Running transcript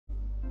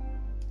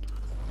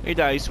Hey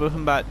guys,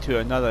 welcome back to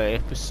another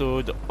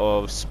episode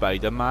of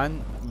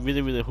Spider-Man.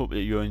 Really hope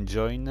that you're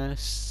enjoying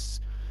this.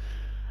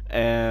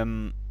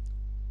 You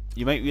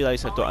might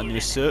realise I've got a new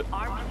suit.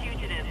 Armed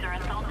fugitives are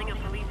assaulting a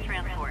police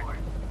transport.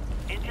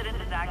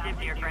 Incident is active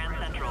near Grand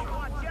Central.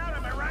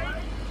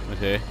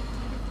 Okay.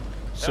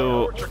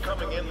 So, reports are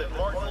coming in that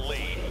Martin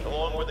Lee,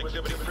 along with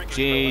exhibiting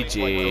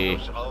JJ.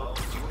 like those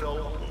of you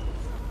know who,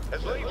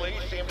 has lately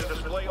seemed to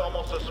display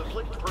almost a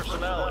split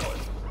personality.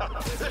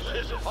 This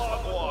is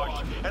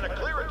hogwash and a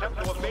clear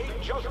attempt to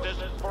evade justice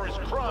for his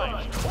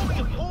crimes. Only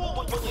a fool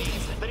would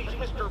believe that he's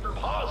Mr.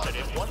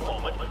 Positive one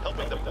moment,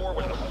 helping the poor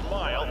with a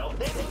smile,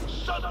 then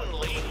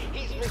suddenly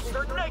he's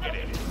Mr.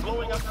 Negative,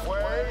 blowing up.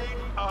 Wait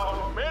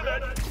a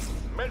minute,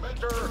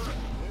 Mr.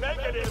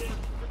 Negative.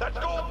 That's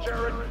gold,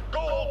 Jared.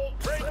 Gold.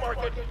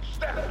 Trademark it.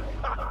 Step. As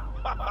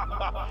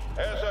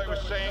I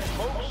was saying,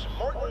 folks,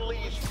 Martin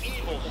Lee's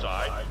evil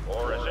side,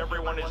 or as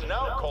everyone is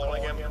now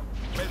calling him,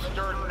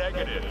 Mr.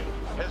 Negative,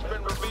 has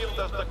been revealed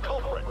as the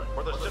culprit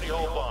for the City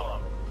Hall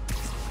bomb.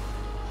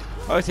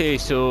 Okay,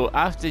 so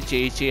after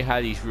JJ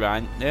had his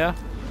rant there,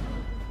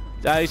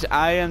 guys,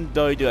 I am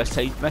going to do a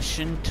side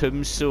mission,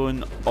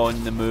 Tombstone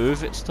on the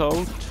Move, it's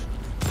called.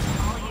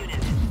 All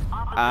units.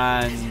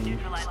 And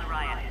Neutralize the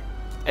riot.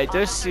 it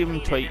does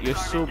seem quite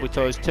useful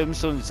because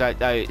Tombstone's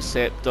that I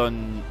accept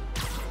on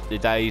the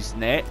guy's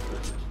net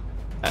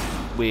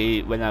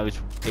when I was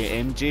at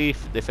MG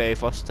the very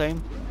first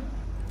time.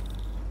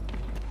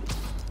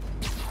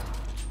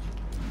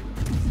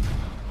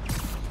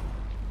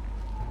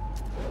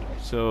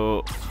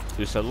 So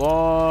it's a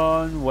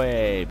long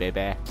way,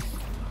 baby.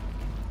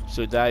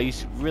 So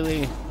guys,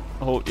 really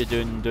hope you're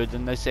doing good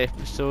in this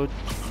episode.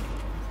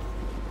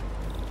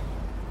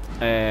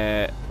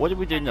 What did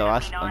we do in the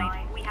last one?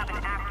 We have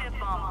an active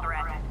bomb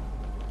threat.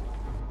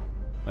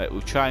 Right,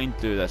 we'll try and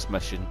do this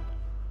mission.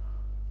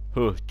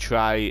 Oh,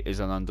 try is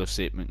an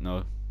understatement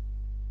now.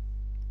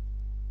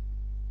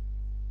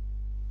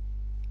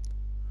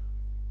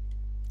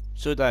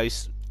 So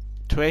guys,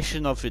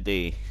 question of the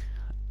day.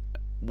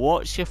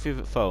 What's your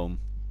favourite film?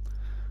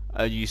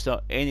 Have you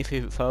got any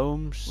favourite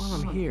films? While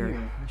I'm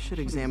here, I should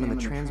examine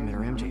the transmitter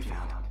MJ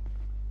found.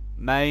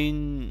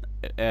 Mine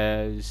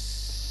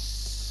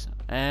is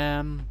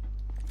I'm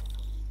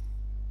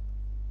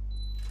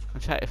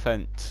trying to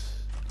think.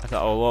 I've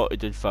got a lot of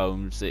good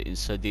films that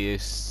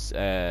Insidious,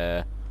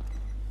 at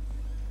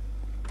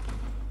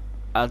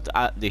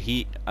the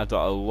Heat. I've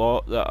got a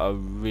lot that are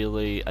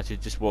really I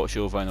should just watch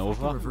over and If we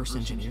over. reverse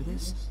engineer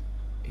this,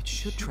 it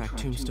should track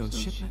Tombstone's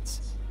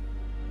shipments.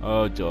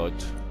 Oh god.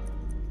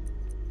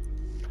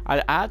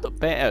 I got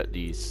better at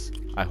these,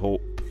 I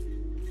hope.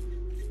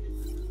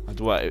 I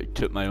don't want to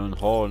toot my own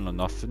horn or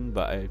nothing,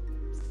 but I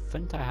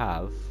think I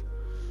have.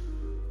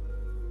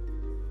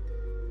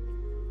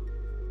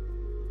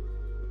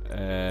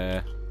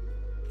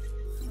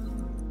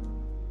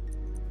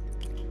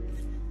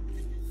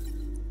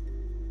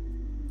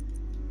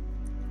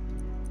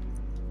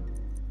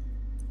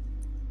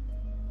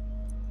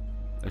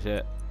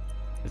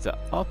 Is it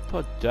up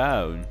or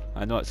down?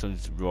 I know it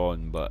sounds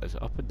wrong, but is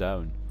it up or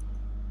down?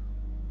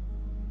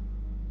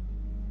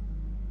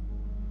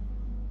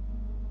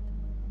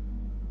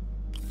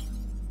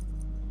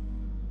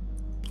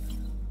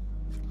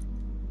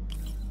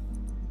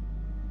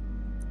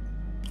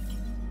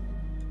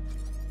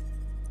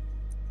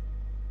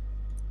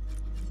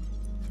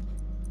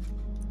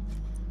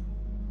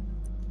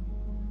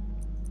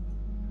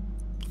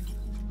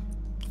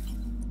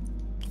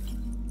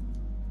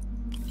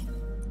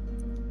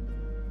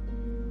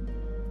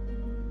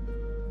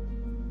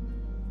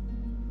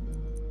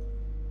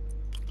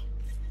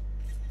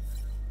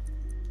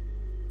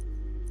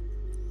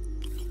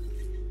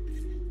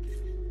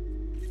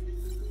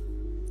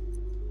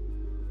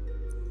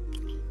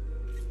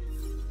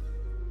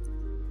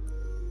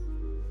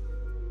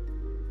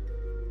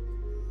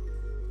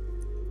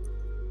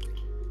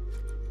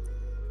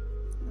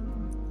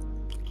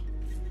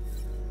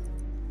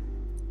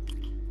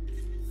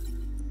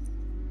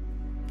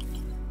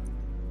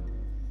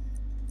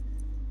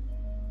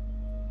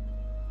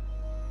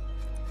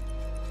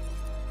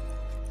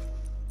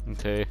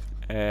 Okay,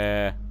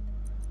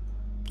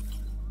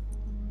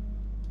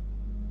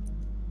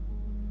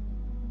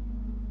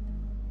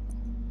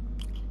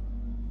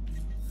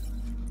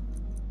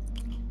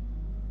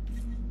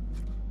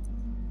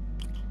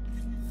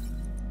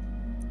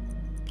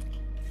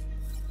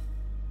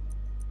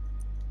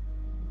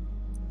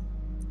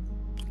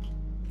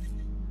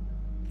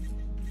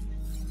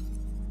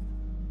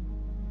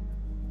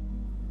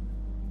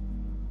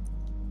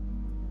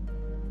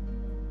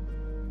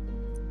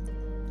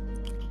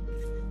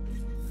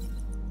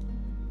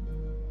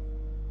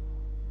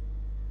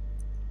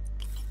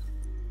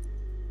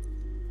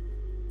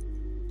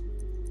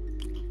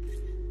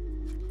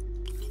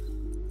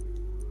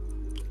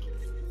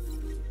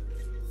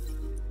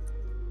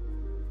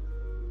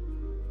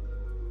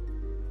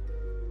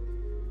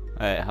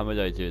 alright, how would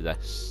I do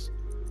this?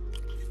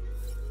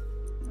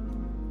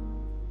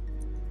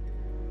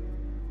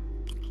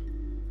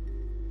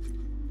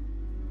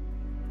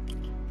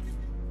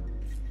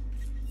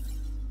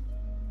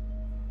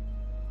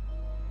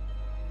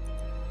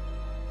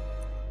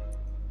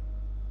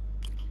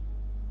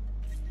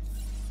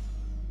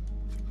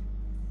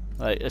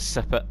 Right, let's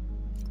sip it.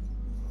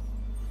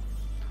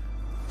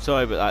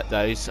 Sorry about that,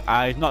 guys.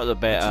 I'm not the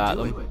better at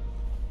them.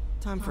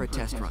 Time for a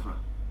test run.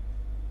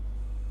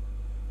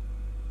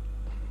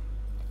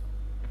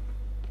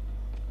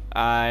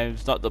 I'm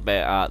not the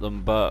better at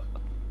them, but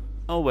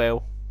oh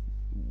well.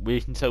 We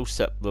can still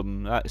sip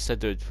them. That's a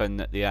good thing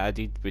that they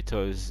added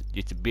because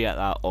you could be at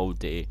that all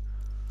day.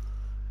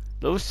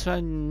 Those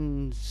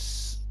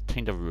things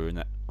kind of ruin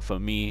it for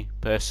me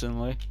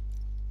personally.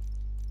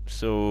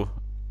 So,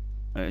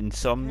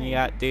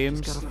 Insomniac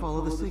games. Just gotta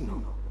follow the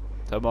signal.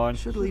 Come on.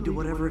 Should lead to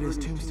whatever it is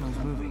Tombstone's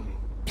moving.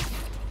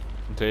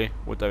 Okay,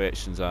 what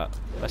direction's that?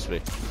 This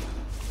way.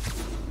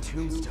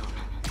 Tombstone.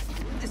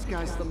 This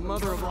guy's the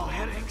mother of all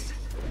headaches.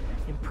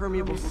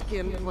 Impermeable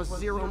skin plus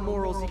zero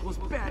morals equals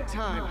bad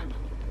time.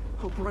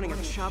 Hope running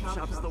a chop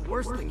shop's the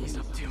worst thing he's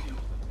up to.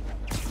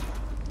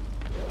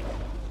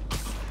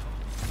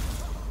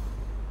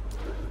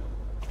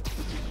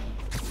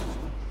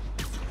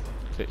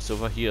 Okay, it's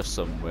over here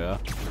somewhere.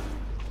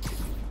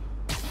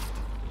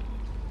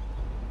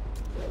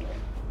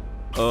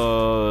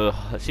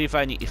 Let's see if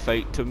I need to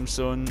fight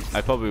Tombstone.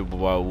 I probably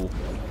will,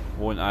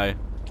 won't I?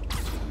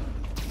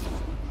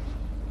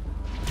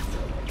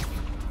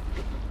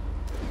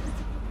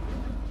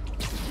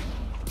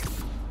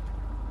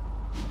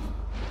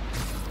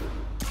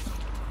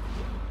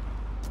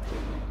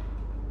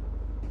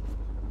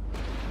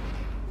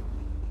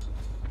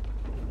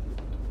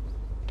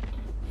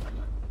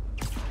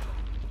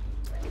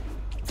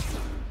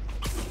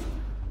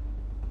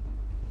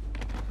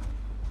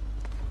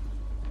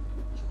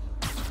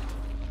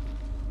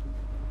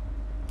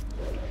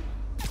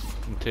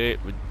 Okay,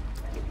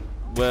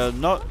 we're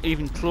not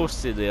even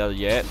close to there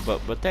yet, but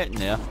we're getting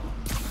there.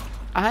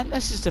 I think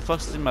this is the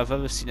first time I've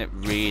ever seen it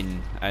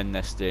rain in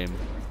this game.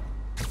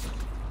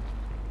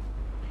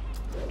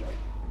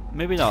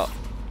 Maybe not,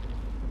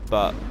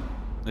 but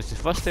it's the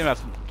first time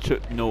I've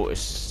took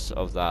notice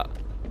of that.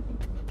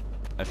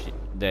 If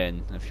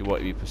you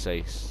want to be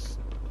precise.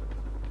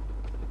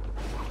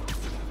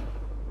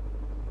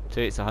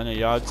 Okay, it's 100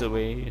 yards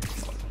away.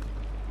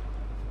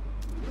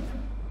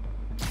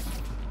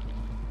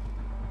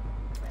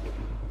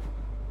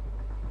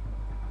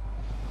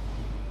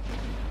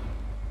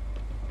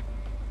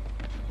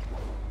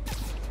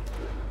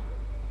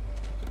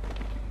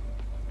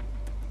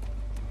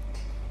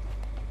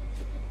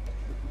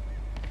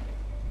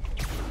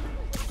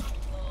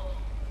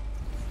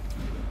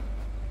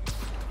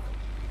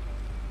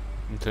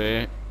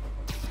 Okay,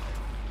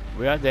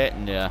 we are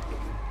getting there.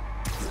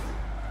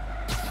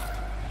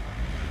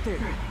 There,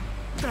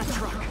 that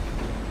truck.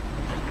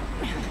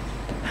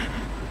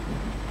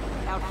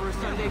 Out for a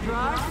Sunday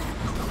drive?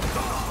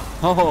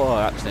 Oh,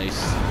 that's nice.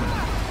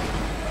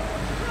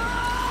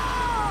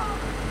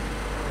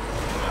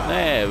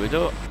 There we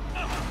go.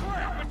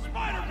 Crap, it's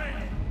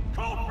Spiderman!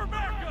 Call for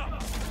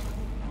backup!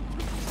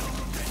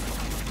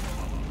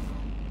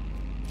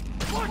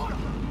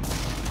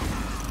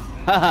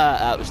 Haha,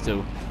 that was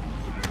too.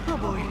 Oh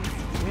boy,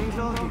 gang's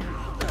all here.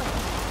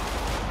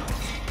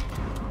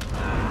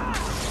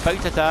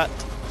 Fight attack.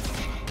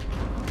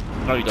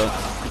 No, you don't.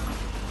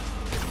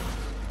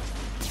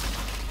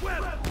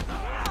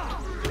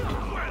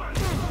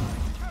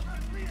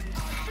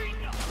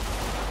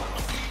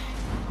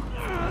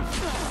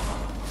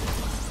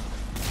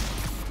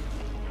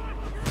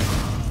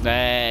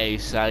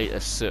 Nice, I like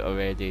this suit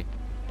already.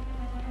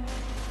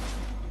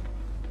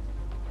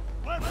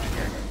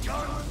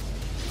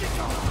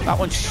 That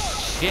one's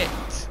shit.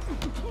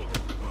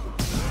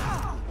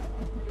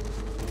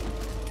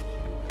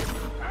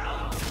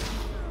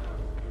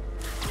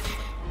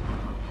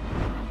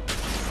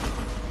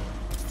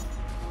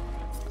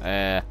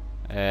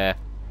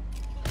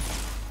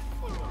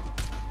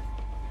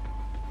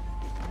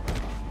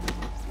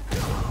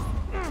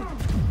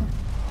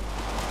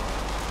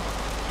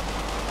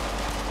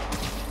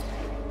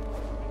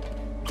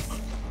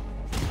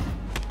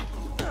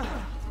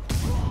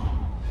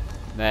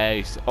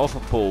 Nice, off a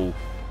pole.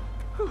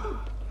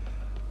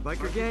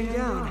 Biker gang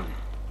down.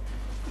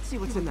 Let's see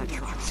what's in that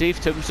truck. See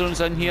if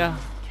Tombstone's in here.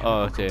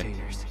 Oh, okay.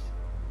 Containers.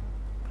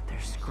 But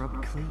they're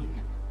scrubbed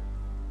clean.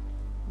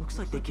 Looks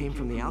like they came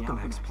from the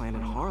Alchemax plant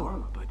in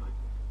Harlem, but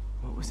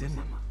what was in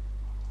them?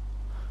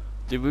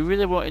 Do we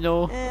really want to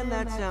know? And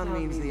that sound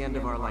means the end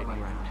of our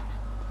lightning round.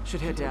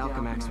 Should head to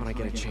Alchemax when I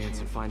get a chance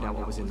and find out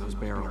what was in those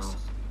barrels.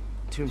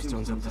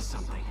 Tombstone's up to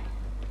something.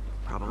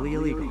 Probably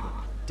illegal.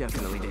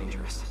 Definitely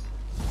dangerous.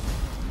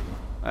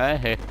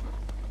 Hey.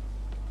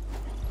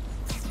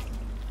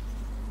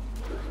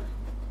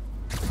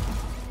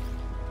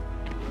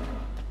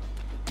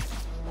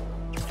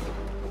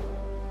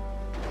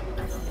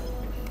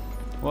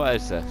 What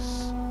is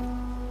this?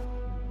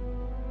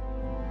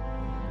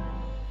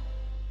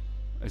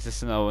 Is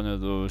this another one of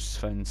those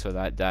things for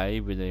that guy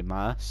with a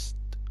mask?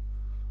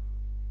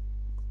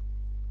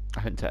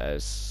 I think it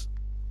is.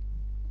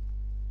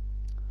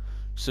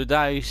 So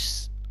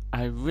guys,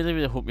 I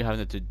really hope you're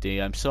having a good day.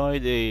 I'm sorry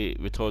the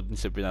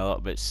recordings have been a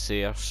little bit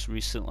scarce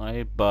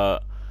recently, but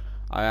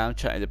I am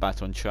trying to get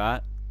back on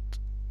track.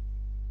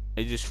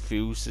 It just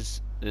feels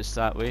It's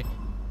that way.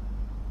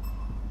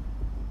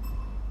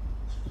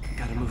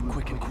 Gotta move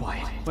quick and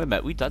quiet. Wait a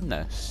minute, we done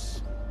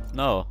this.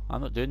 No,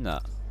 I'm not doing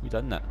that. We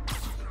done that.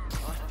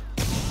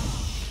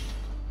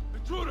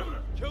 Intruder!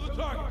 Kill the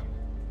target!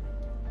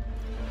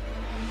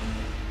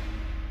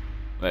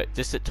 Right,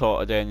 just at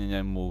top then, and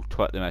then we'll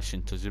twit the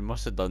mission, because we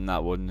must have done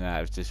that one and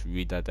I've just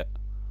redid it.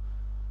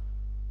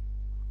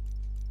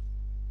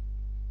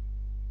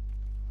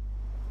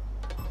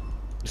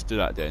 Let's do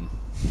that then.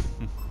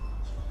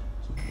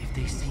 If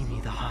they see me,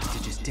 the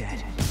hostage is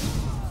dead.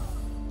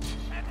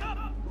 Hands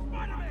up!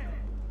 Spiderman!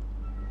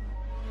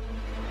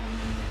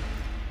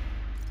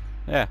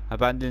 Yeah,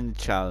 abandon the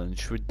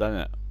challenge. We've done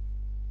it.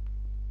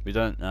 We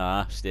done it in the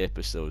last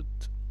episode.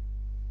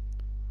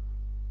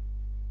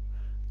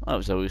 That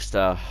was at least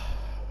a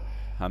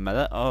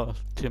minute or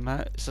 2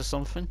 minutes or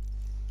something.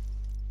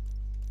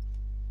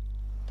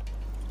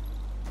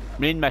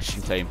 Main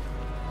mission time.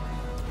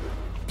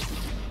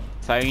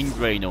 Find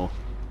Rhino.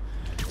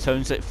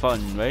 Sounds like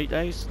fun, right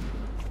guys?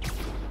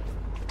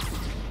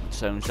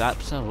 Sounds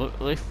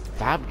absolutely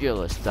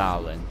fabulous,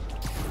 darling.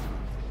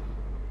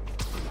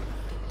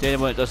 To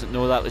anyone that doesn't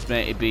know, that was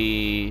meant to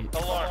be...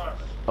 Alarm!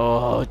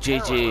 Oh,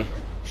 JJ.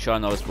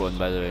 Sean Osborne,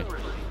 by the way.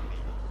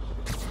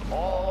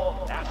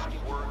 All nasty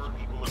words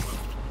people have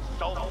used to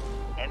insult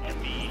and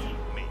demean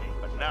me.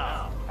 But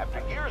now,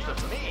 after years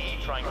of me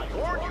trying to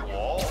warn you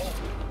all,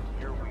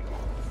 here we go.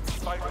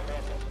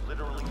 Spider-Man has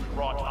literally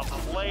brought a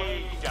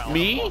plague down.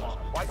 Me?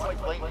 Why do I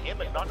blame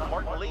him and not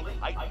Martin Lee?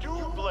 I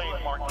do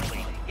blame Martin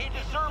Lee. He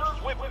deserves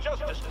swift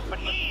justice, but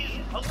he's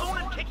a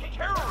lunatic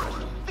terrorist.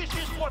 This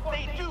is what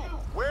they do.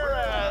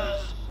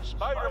 Whereas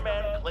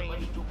Spider-Man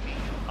claims to be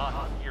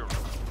a hero.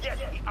 Yet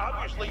he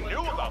obviously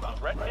knew about the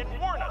threat and didn't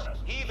warn us.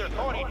 He either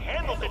thought he'd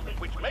handled it,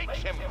 which makes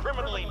him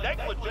criminally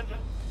negligent,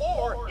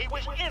 or he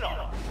was in on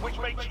it, which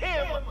makes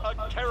him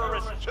a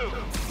terrorist too.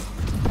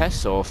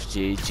 Piss off,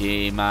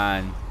 JJ,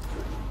 man.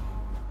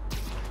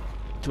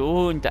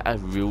 Don't get a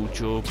real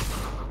job.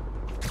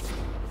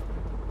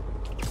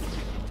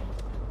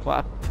 What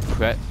a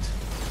prick.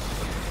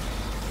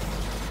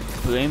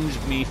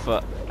 Blames me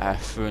for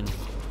everything.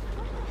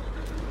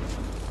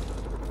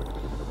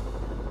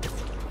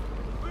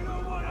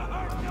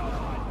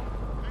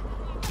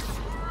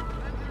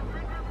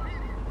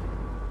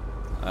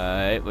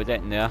 Alright, we're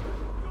getting there.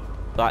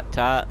 Black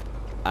Cat,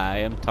 I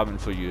am coming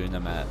for you in a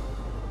minute.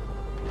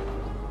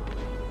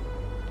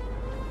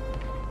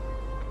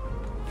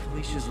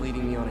 Felicia's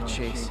leading me on a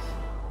chase,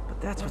 but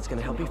that's what's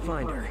gonna help me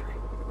find her.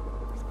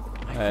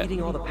 By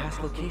feeding all the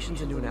past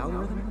locations into an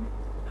algorithm,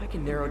 I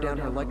can narrow down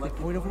her likely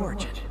point of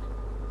origin.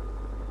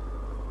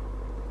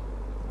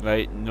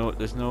 Right, no,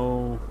 there's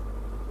no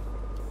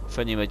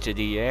funny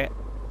majiggy yet.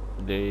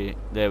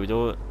 There we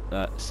go,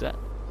 that's it.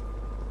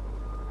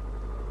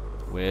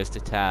 Where's the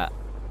tat?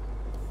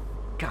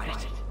 Got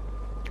it.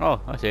 Oh,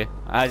 okay.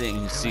 I didn't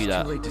even see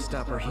that. It's too late to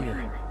stop her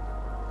here.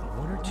 But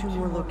one or two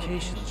more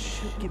locations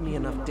should give me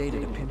enough data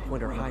to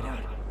pinpoint her hideout.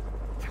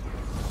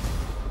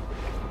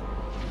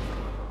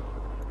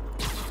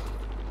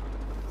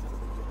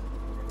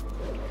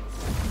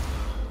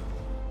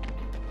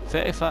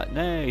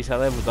 Nice, I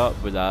leveled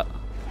up with that.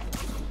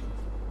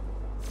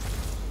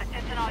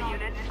 Attention all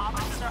units,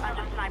 officers are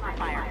under sniper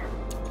fire.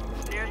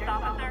 Nearest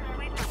officer,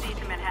 please proceed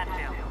to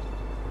Manhattanville.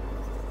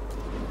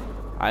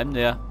 I'm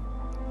there.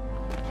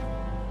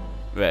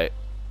 Right.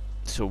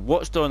 So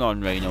what's going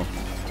on, Rhino?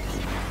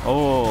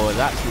 Oh,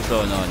 that's what's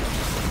going on.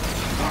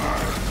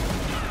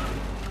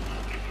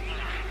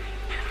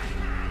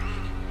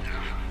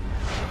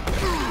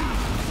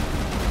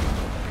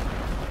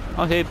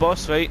 Okay,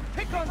 boss fight.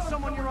 Pick on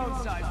someone your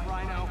own size,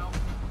 Rhino.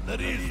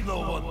 There is no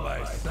one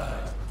my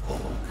side,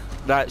 Hulk.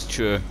 That's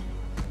true.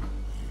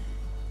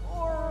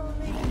 Or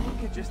maybe we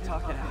could just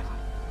talk it out.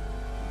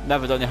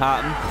 Never done it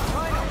happen.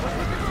 Rhino, what's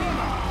with your team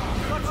up?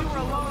 Thought you were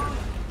alone.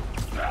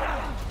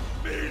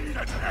 Beans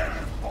and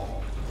eggs,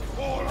 Hulk.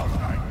 All of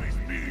life is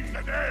beans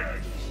and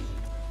eggs.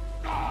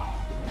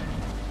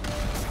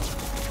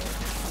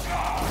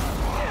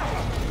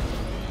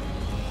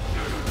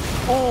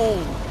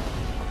 Oh!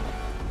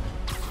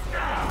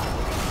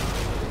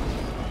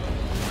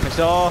 Piss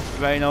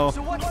off, Rhino.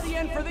 So what's the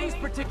end for these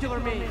particular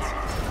means?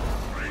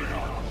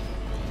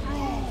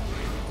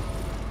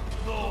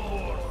 No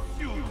more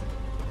you.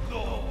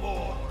 No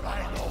more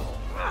Rhino.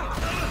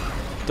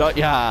 Got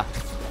ya.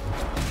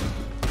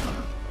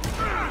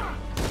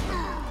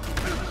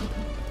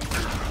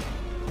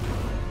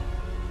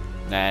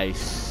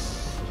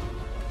 Nice.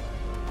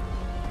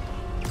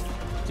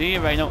 See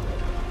you, Rhino.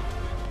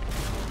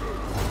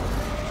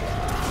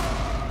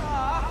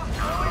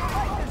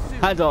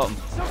 Hand on.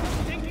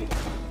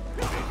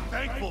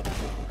 Thankful.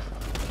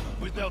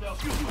 Without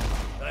you,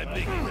 I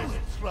make less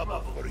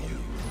trouble for you.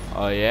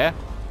 Oh yeah?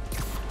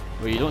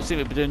 Well, you don't seem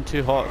to be doing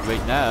too hot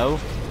right now.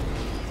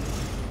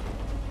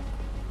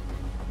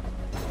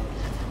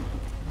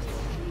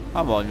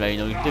 Come on,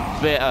 Rhino, you did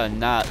better than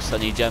that,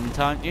 Sonny Jim,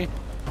 can't you?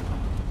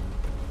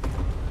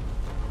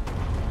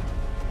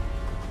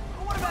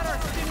 What about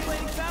our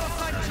stimulating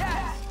battleside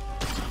chats?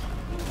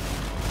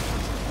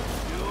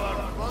 You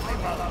are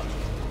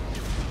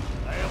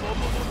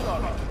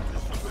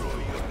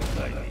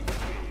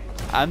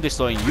I'm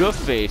destroying your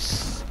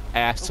face,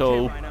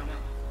 asshole. Okay, Rhino.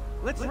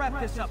 Let's wrap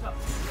this up.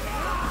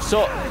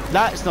 So,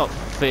 that's not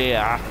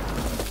fair.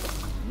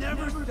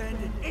 Never send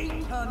an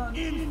 8-ton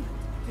infant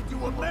to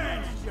do a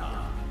man's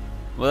job.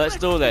 Well, let's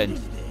go then.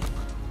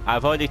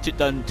 I've already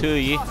done 2 of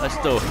you. Let's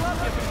go. Cut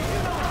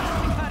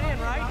in,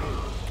 right?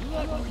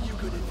 What were you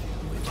gonna do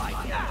if I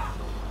got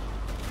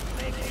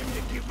make him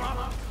to give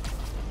up?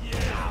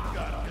 Yeah,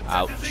 got it.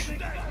 Ouch.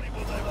 Exactly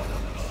what I want to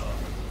know.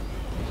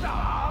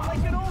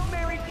 Like an old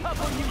married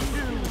couple, you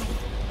two.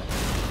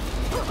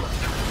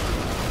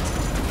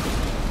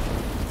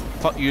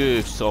 Fuck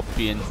you,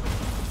 Scorpion.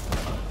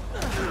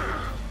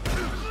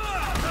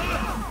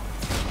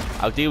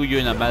 I'll deal with you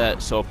in a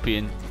minute,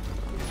 Scorpion.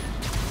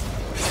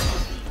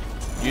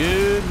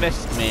 You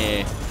missed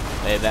me,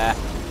 baby.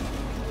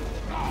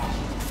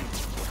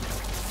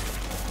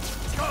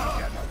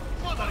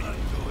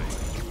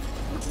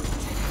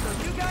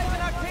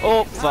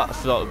 Oh, fuck, I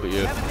forgot about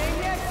you. Have a name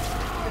yet?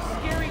 The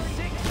Scary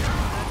Six?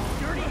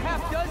 The Dirty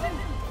Half Dozen?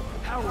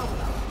 How about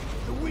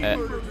the wee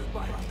murdered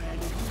Spider-Man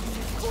and using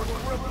his corpse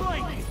for a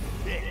blanket?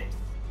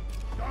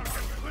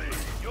 Duncan,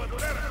 please, you're better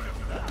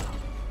than that.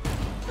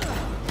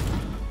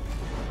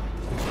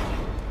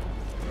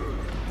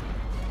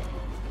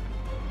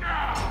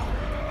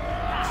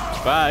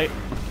 Bye.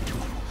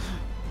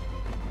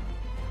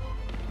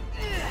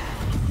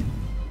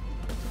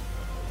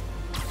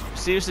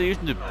 Seriously, you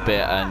can do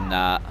better than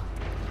that.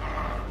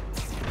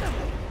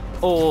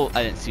 Oh,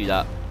 I didn't see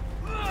that.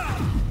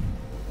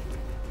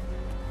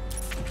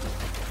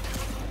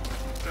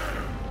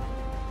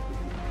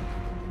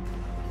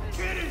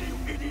 Get in, you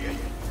idiot!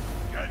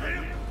 Get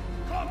him!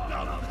 Come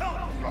down and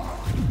help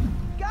Rock!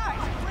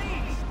 Guys,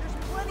 please! There's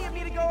plenty of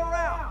me to go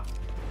around.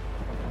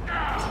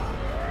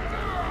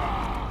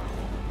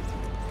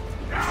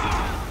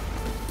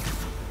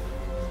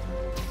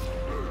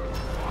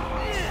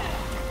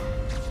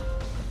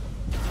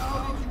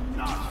 How did you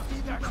not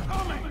see that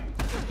coming?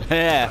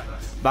 Yeah,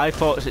 my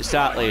thoughts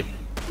exactly.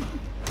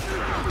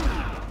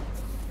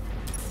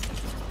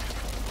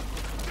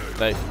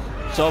 Right,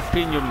 stop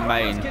in your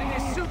mind. Getting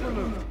his suit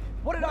removed.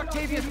 What did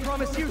Octavius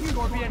promise you,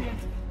 Scorpion?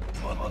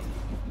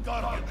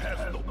 Guardian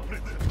has no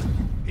principle.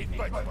 He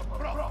fights for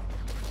profit.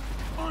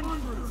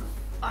 Untrue.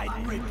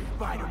 I'd rip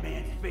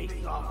Spider-Man's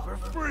face off for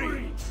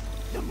free.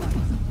 The money's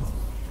supposed.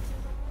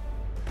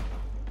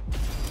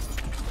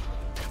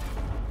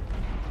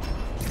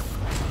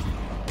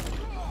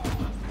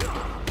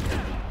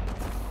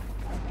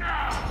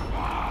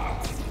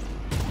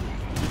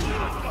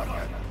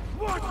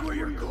 Watch where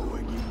you're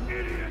going, you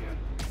idiot!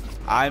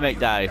 I might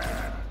die.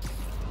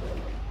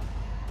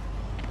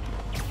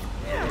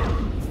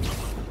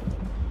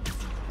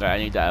 Right, I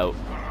need that out.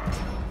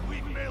 We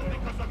failed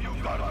because of you,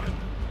 Guardian.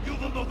 You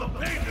will know the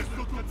pain this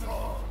suit can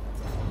cause.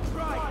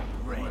 Try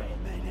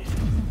Red Menace.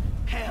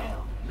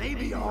 Hell,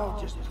 maybe I'll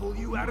just pull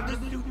you out of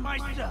the suit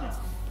myself.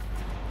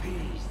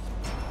 Peace.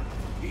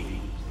 Peace.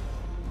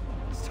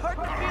 It's hard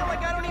to feel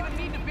like I don't even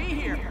need to be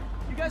here.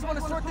 You guys want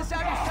to sort this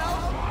out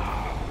yourselves?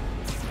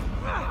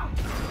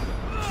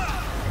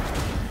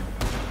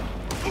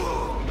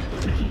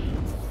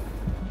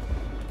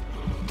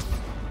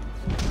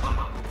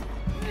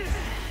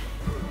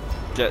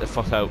 Get the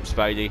fuck out,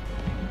 Spidey.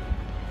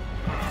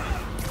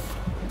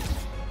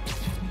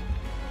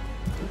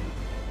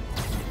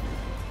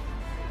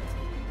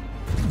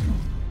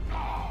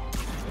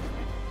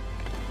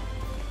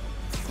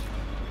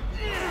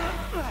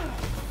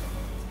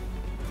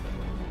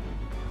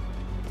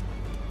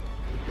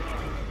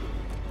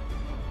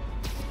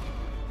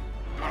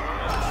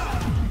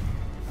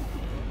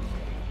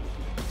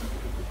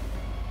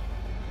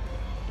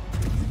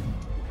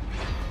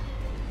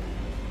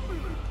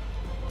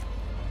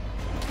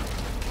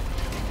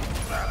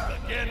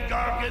 Again,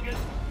 Gargan.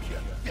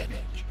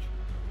 Pathetic.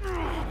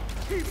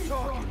 Keep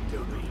talking to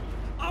me.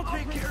 I'll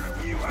take care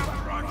of you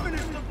after I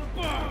finish the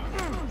bomb.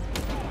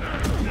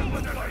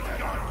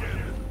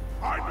 Gargan.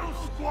 I will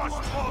squash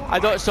all I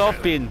got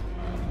Scorpion.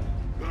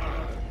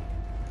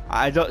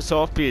 I got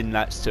Scorpion,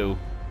 that's 2.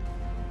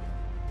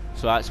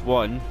 So that's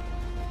 1.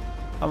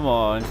 Come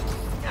on.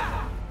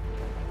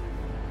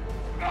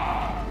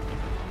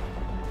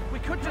 We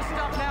could just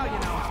stop now, you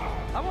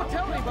know. I won't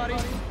tell anybody.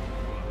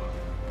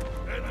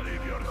 And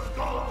leave your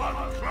skull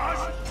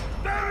uncrushed?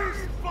 There is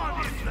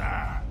fun in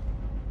that!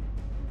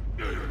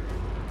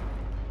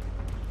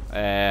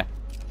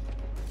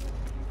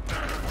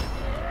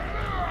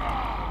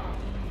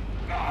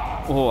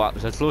 Oh, that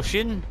was a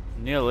close-in.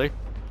 Nearly.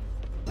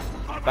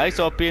 Bye,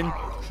 Scorpion.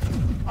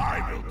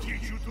 I will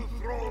teach you to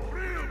throw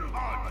real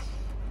punch!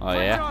 Oh, My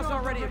yeah? jaw's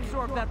already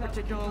absorbed that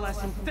particular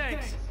lesson.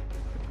 Thanks.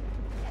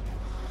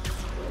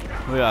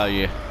 Where are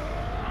you?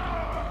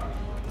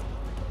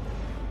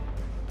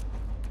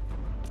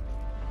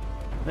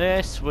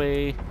 This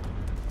way.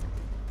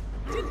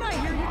 Didn't I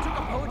hear you took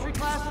a poetry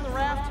class on the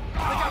raft?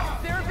 Like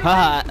a therapy?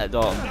 Haha, I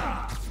got him.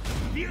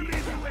 Feel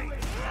his weight!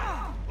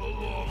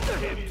 Along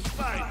him,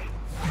 Spidey!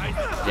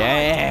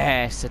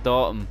 Yes, I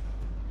got him.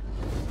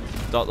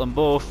 Got them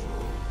both.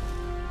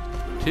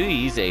 Too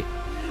easy.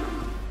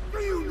 Do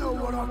you know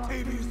what what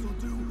Octavius will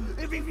do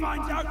if he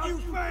finds out you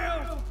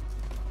failed?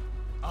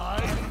 I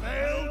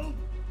failed?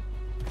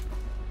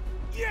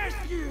 Yes,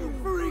 you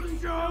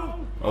freak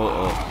show!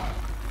 Oh.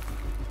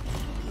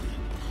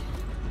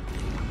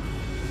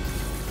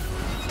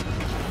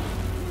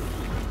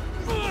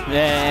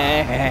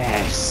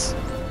 Yes.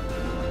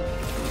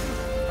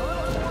 A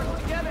little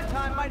force together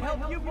time might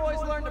help you boys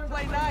learn to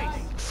play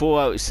nice.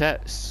 4 out of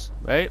 6,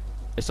 right?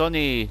 It's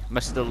only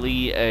Mr.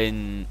 Lee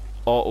and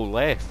Otto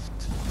left.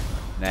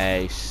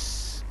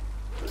 Nice.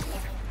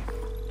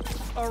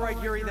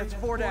 Alright, Yuri, that's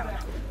 4 down.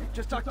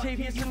 Just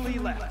Octavius and Lee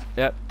left.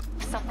 Yep.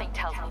 Something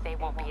tells me they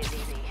won't be as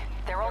easy.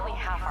 They're only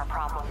half our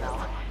problem,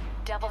 though.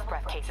 Devil's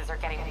Breath cases are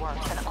getting worse,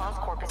 and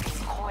Oscorp is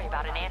being coy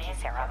about an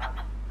anti-serum.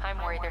 I'm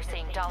worried they're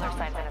seeing dollar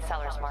signs in a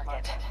seller's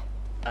market.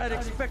 I'd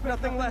expect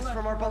nothing less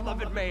from our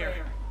beloved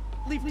mayor.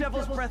 Leave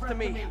Devil's Breath to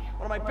me.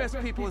 One of my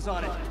best people is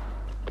on it.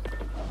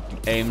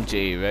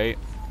 MJ, right?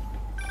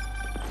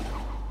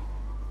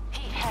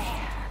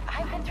 Hey,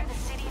 I've been through the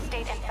city,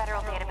 state, and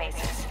federal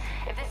databases.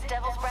 If this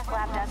Devil's Breath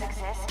lab does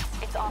exist,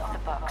 it's off the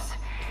books.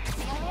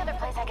 The only other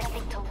place I can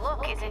think to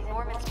look is in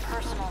Norman's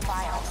personal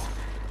files.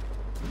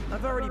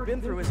 I've already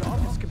been through his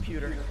office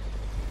computer.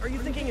 Are you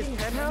thinking his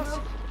penthouse?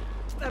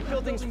 That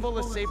building's full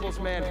of Sables,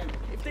 man.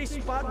 If they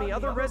spot me,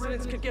 other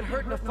residents could get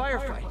hurt in a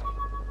firefight.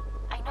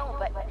 I know,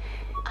 but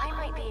I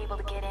might be able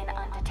to get in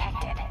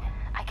undetected.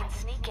 I can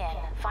sneak in,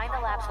 find the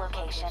lab's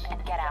location,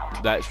 and get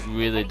out. That's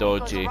really If anything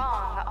dodgy. goes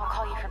wrong, I'll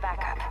call you for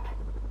backup.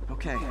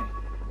 Okay,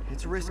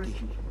 it's risky,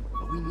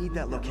 but we need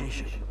that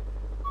location.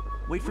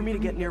 Wait for me to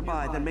get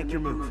nearby, then make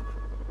your move.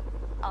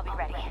 I'll be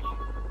ready.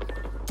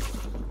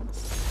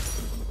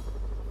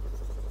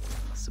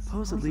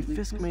 Supposedly,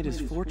 Fisk made his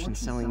fortune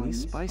selling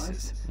these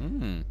spices.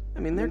 I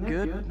mean, they're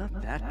good, but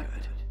not that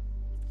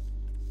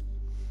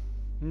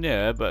good.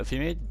 Yeah, but if he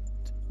made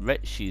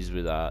riches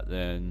with that,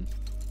 then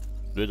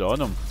good on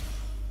him.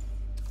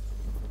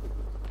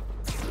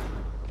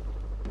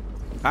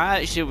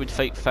 I actually would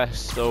fight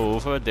Fist all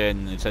over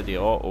then instead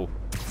of Otto.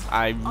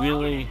 I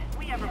really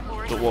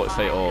don't want to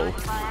fight Otto.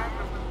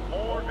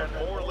 More and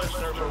more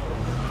listeners are...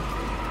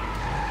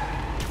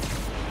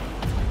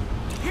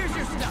 Here's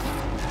your stuff!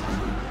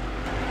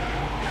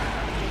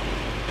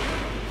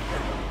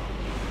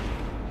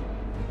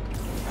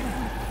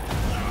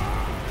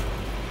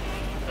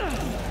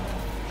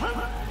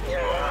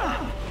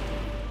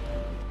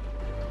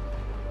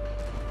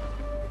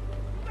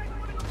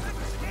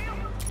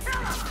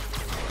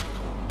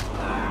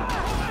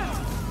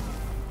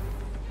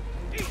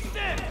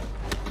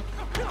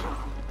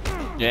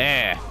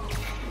 Yeah.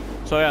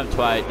 Sorry I'm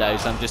quiet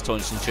guys, I'm just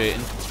concentrating.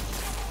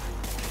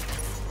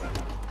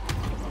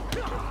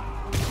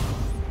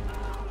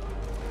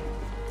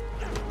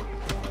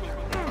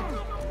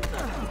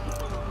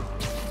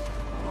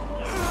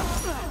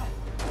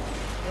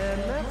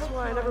 And that's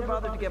why I never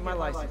bothered to get my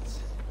license.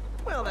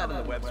 Well, that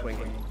and the web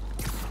swinging.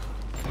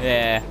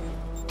 Yeah.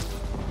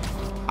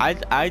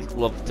 I'd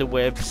love to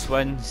web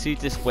swing. See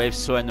this web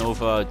swing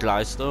over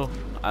Glasgow.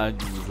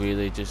 I'd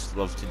really just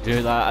love to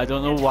do that. I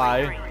don't know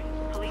why.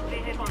 Police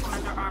vehicle is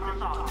under armed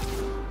assault.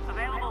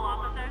 Available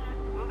officers,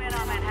 move in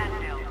on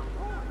Manhattanville.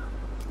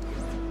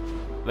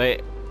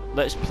 Right,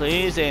 let's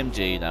play as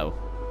MJ now.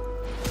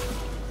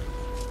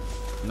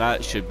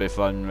 That should be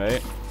fun,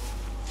 right?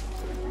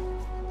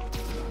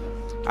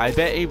 I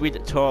bet he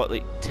would talk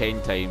like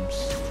 10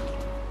 times.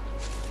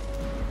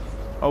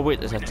 Oh wait,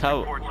 there's a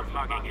tower.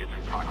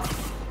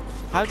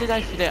 How did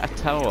I forget a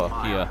tower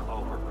here?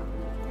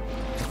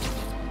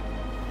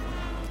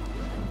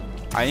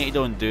 I need to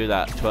go and do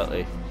that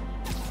quickly.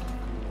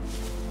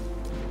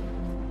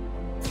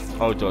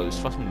 Oh god, it's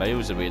fucking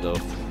miles away though.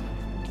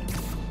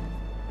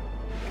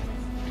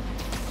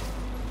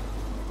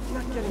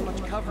 Not getting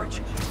much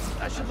coverage.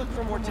 I should look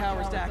for more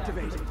towers to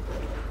activate.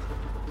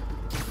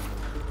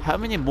 How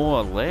many more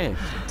are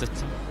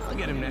left? I'll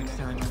get him next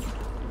time.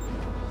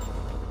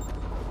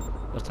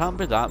 There can't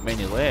be that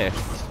many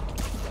left.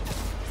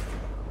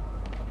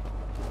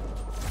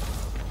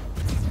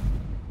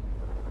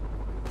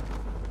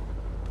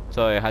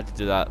 Sorry, I had to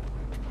do that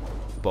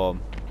bomb.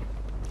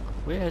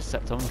 Where is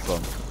that coming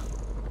from?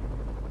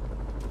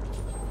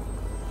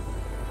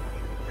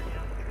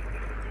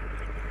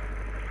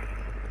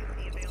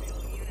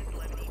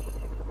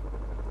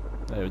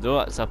 There we go,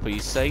 that's Upper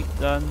East Side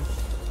done.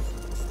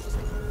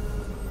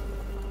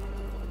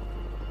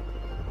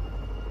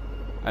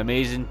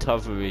 Amazing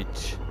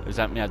coverage. Does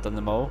that mean I've done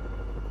them all?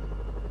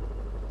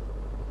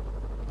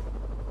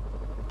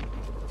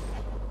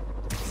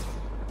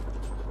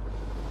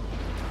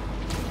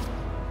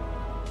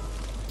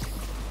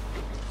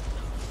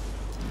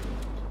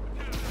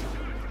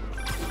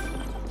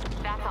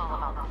 That's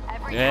all of them.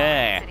 Every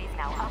Yeah. tower in the city's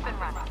now up and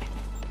running.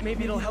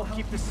 Maybe it'll help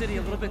keep the city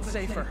a little bit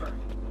safer.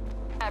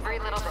 Every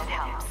little bit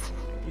helps.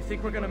 You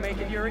think we're gonna make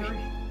it, Yuri?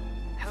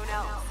 Who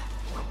knows?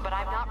 But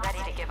I'm not ready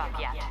to give up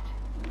yet.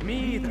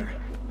 Me either.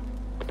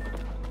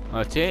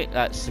 Okay,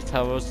 that's the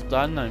towers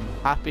done. I'm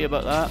happy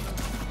about that.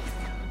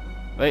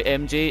 Right,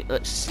 MJ,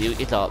 let's see what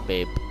you thought,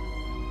 babe.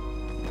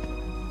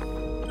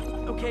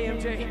 Okay,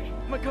 MJ.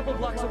 I'm a couple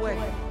blocks away.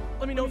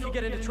 Let me know if you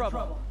get into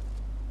trouble.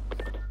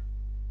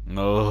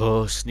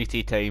 Oh,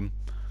 sneaky time.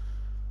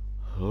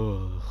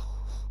 Oh,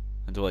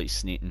 I don't like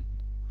sneaking.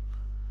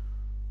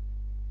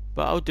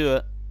 But I'll do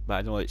it. But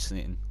I don't like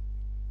sneaking.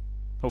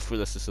 Hopefully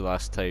this is the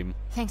last time.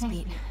 Thanks,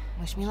 Pete.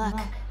 Wish me luck.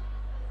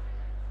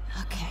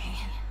 Okay.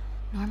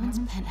 Norman's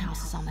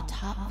penthouse is on the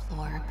top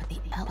floor, but the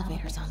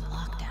elevator's on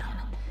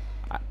lockdown.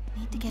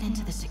 Need to get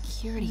into the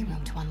security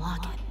room to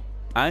unlock it.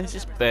 And it's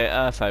just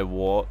better if I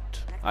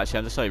walked. Actually,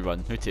 I'm just gonna run.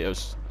 Who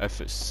cares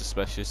if it's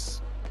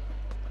suspicious?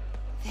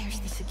 There's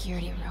the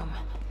security room.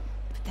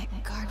 But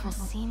that guard will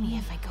see me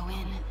if I go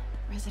in.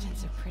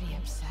 Residents are pretty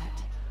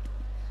upset.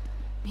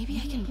 Maybe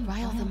I can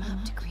rile them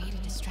up to create a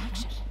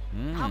distraction.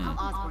 How come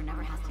Osborn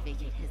never has to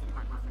vacate his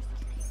apartment for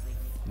security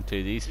reasons?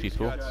 To these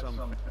people.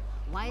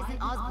 Why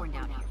isn't Osborn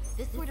down here?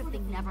 This sort of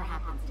thing never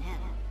happens to him.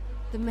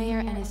 The mayor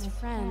and his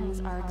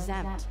friends are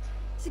exempt.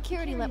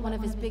 Security let one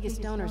of his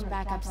biggest donors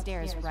back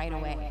upstairs right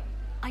away.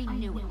 I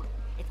knew it.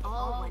 It's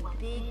all one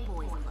big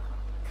boys club.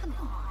 Come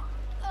on.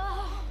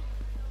 Ugh.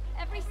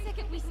 Every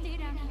second we stay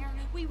down here,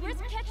 we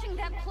risk catching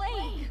that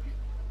plague.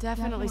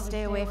 Definitely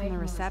stay away from the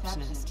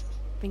receptionist.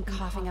 Been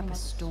coughing up a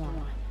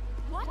storm.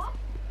 What?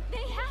 They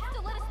have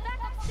to let us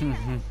back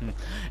upstairs.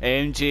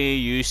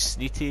 MJ, you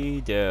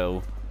sneaky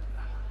girl.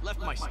 Left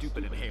my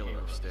stupid inhaler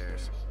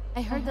upstairs.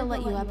 I heard they'll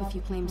let you up if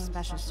you claim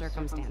special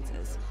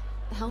circumstances.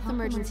 The health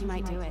emergency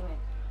might do it.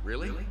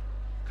 Really?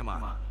 Come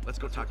on, let's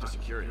go talk to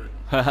security.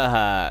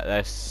 Haha,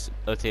 that's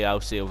okay.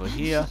 I'll stay over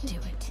here. Do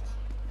it.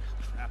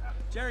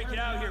 Jerry, get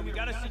out here. We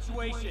got a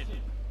situation.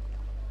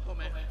 Oh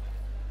man,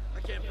 I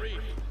can't breathe.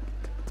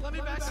 Let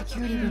me back.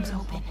 Security room's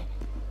open.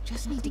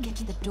 Just need to get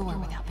to the door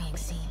without being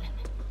seen.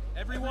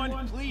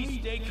 Everyone,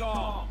 please stay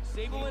calm.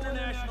 Sable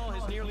International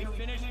has nearly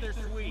finished their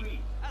sweep.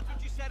 That's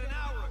what you said an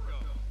hour ago.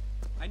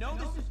 I know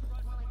this is...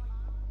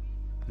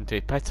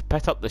 Okay,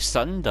 pet up the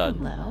sun done.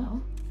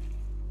 Hello?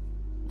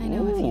 I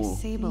know a few Ooh.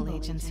 Sable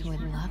agents who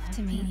would love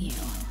to meet you.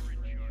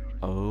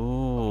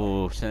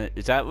 Oh, so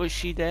is that what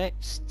she did?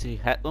 To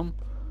hit them?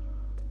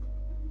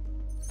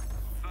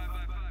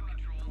 555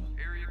 control,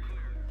 area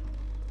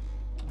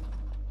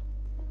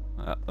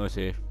clear.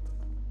 Okay.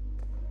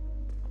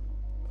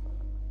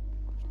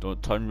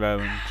 Don't turn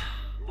round.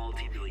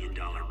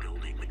 Multi-billion-dollar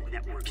building with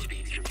network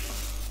speeds from...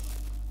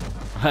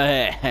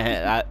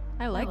 I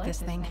like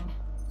this thing.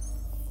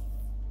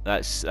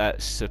 That's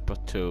super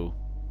cool.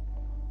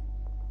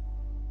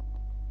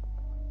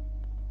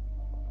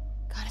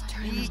 Gotta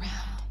turn him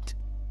around.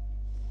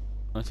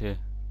 Okay.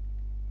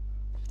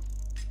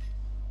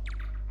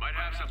 Might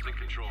have something,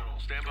 control.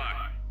 Stand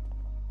by.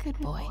 Good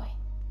boy.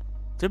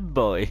 Good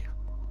boy.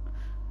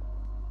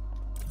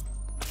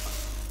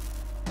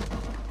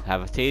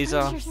 Have a I'm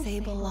taser. sure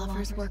Sable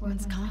offers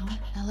workman's comp.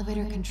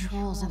 Elevator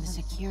controls in the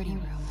security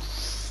room.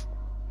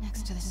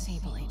 Next to the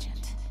Sable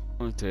agent.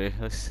 Okay,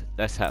 let's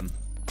hit him.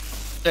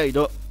 There you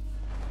go.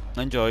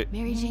 Enjoy.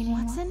 Mary Jane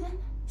Watson?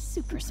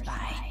 Super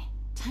spy.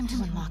 Time to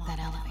unlock that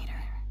elevator.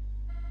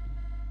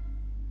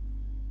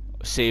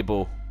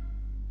 Sable.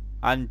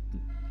 And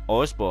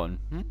Osborn.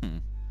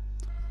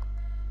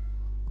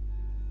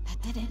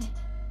 That did it.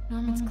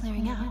 Norman's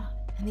clearing out,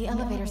 and the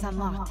elevator's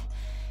unlocked.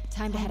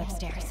 Time to head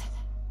upstairs.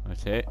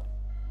 Okay.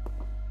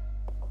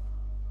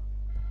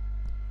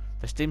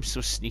 This game's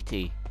so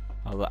sneaky.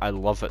 I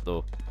love it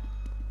though.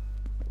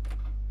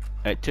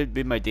 It could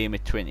be my game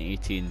of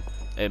 2018.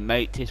 It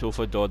might take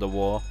over God of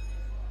War.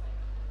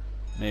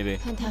 Maybe.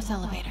 Penthouse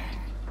elevator.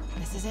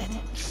 This is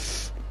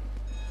it.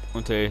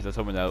 Okay, they're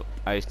coming out.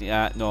 I just need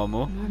that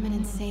normal. Norman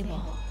and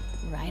Sable.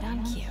 Right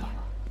on cue.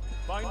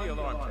 Find the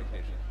alarm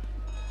technician.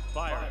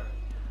 Fire.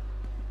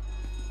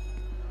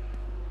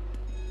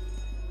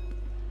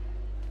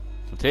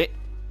 Okay,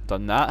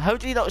 done that. How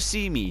do you not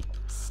see me?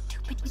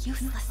 Stupid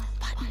useless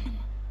button.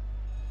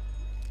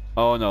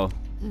 Oh no.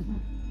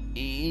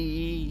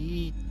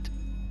 Eat.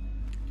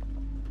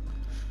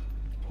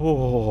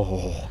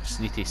 Oh,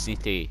 sneaky,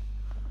 sneaky.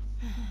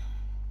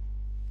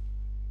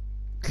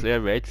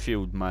 Claire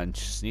Redfield, man,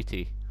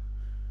 sneaky.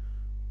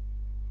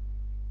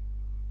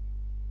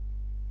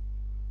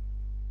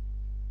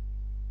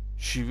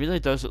 She really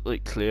does look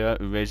like Claire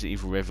in Resident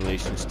Evil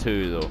Revelations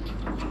 2, though.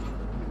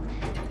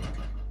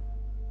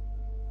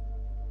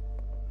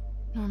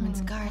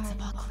 Norman's guards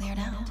have all cleared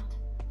out.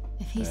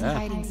 If he's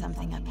hiding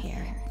something up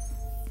here,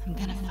 I'm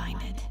gonna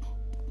find it.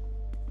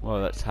 Well,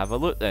 let's have a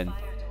look then.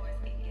 Fire doors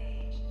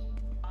engaged.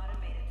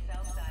 Automated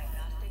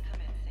self-diagnostic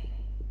commencing.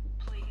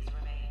 Please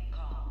remain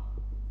calm.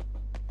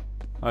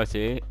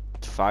 Okay,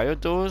 fire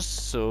doors,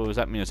 so does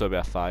that mean there's gonna be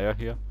a fire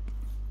here?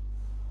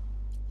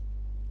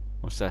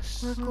 What's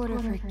this? Work order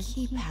for a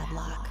keypad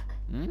lock.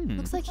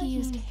 Looks like he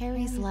used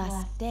Harry's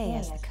last day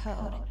as the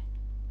code.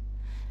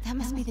 That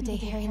must be the day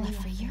Harry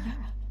left for Europe.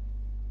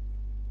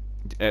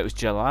 It was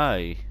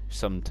July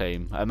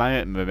sometime. Am I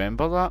meant to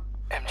remember that?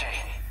 MJ,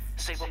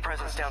 Sable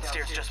presence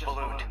downstairs just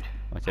ballooned.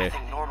 Okay. I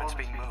think Norman's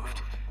being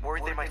moved.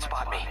 Worried they might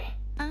spot me.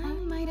 I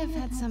might have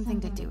had something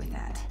to do with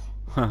that.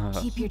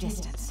 Keep your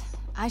distance.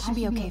 I should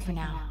be okay for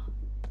now.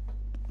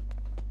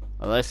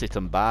 Unless they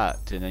come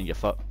back, and then you're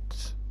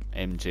fucked,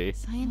 MJ.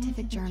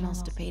 Scientific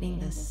journals debating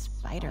the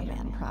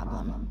Spiderman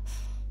problem.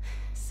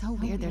 So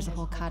weird there's a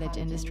whole cottage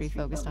industry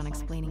focused on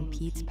explaining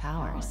Pete's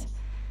powers.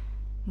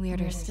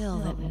 Weirder still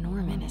that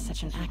Norman is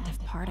such an active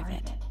part of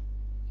it.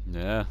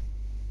 Yeah.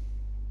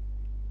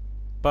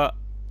 But,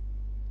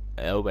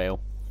 oh well.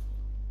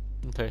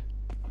 Okay.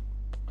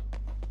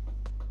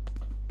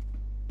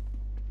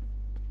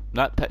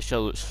 That picture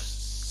looks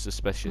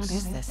suspicious. What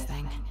is this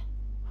thing?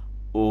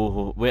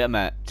 Oh, wait a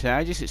minute. Can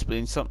I just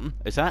explain something?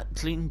 Is that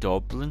Green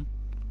Goblin?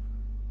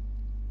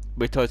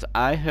 Because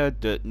I heard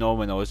that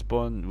Norman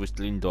Osborn was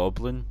Green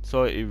Goblin.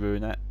 Sorry to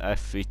ruin it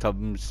if he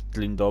comes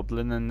Green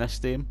Goblin in this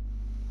game.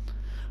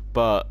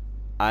 But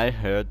I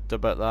heard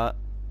about that,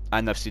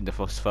 and I've seen the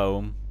first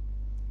film.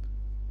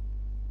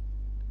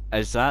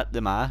 Is that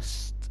the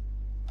mask?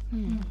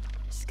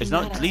 It's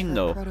not green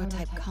though.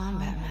 Prototype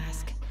combat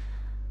mask.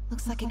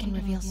 Looks like it can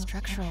reveal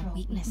structural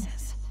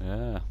weaknesses.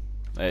 Yeah,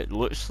 it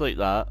looks like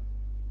that,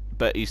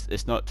 but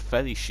it's not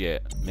finished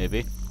yet.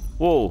 Maybe.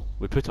 Whoa,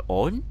 we put it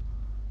on?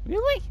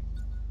 Really?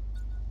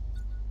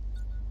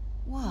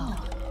 Whoa,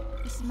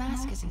 this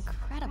mask is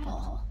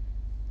incredible.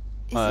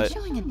 Is it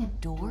showing a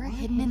door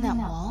hidden in that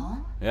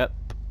wall? Yep,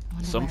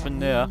 something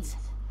there.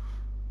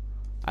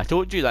 I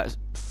told you that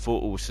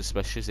photo was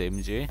suspicious,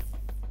 MJ.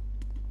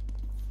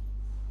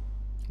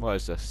 What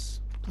is this?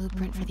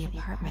 Blueprint for the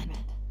apartment.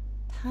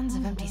 Tons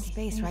of empty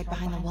space right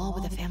behind the wall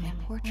with a family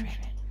portrait.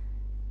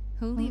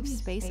 Who leaves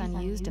space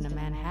unused in a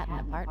Manhattan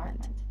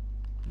apartment?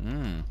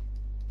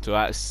 So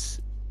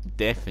that's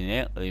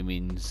definitely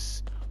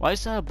means... Why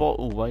is there a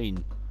bottle of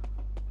wine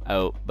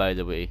out, by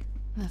the way?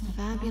 The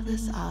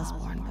fabulous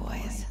Osborn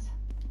boys.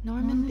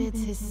 Norman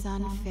bids his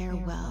son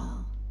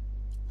farewell.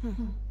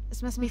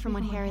 This must be from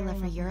when Harry left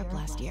for Europe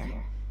last year.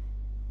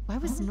 Why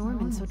was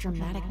Norman so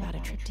dramatic about a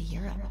trip to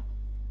Europe?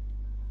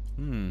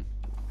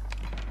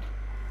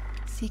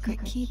 Secret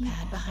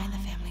keypad behind the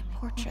family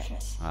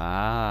portrait.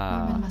 Ah.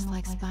 Norman must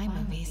like spy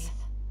movies.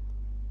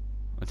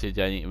 What did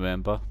I need to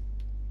remember?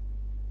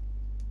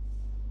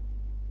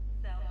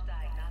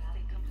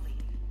 Self-diagnostic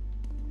complete.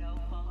 No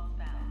faults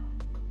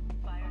found.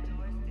 Fire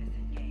doors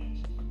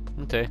disengaged.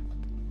 Okay.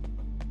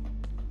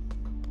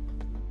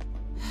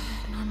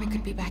 Norman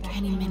could be back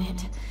any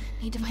minute.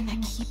 Need to find that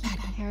keypad.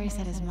 Harry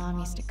said his mom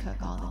used to cook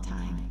all the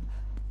time.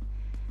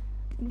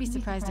 I'd be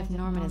surprised if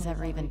Norman has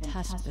ever even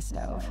touched the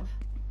stove.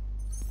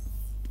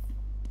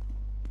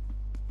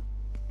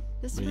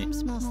 This room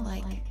smells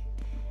like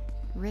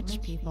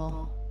rich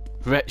people.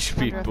 Rich I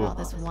wonder if all people.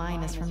 this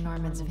wine is from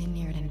Norman's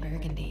vineyard in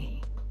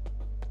Burgundy.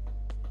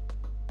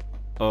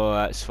 Oh,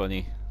 that's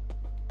funny.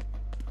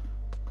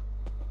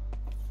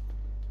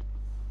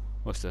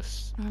 What's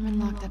this? Norman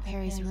locked up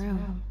Harry's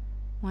room.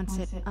 Wants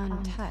it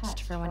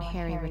untouched for when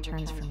Harry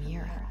returns from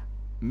Europe.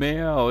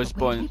 Mayor Where did he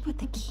Osborn. put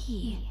the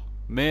key?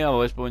 Mayor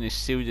Osborn has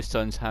sealed his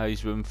son's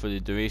Harry's room for the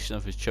duration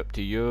of his trip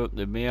to Europe.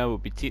 The mayor will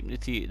be keeping the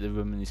key to the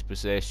room in his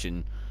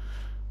possession.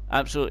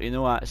 Absolutely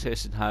no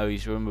access in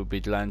Harry's room will be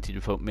granted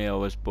without Mayor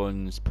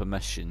Osborn's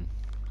permission.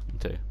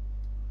 Okay.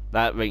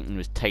 That writing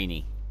was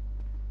tiny.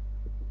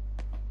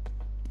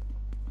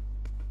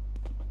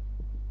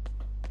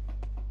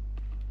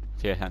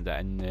 Okay, hand that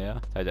in there.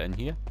 Tie that in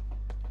here.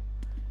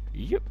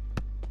 Yep.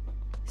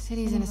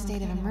 City's in a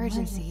state of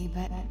emergency,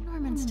 but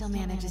Norman still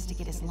manages to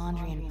get his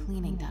laundry and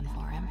cleaning done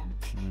for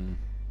him.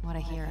 What a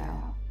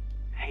hero.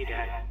 Hey,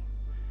 Dad.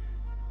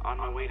 On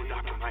my way to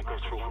Dr.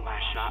 Michael's for one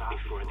last shot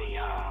before the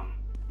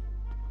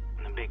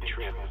big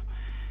trip.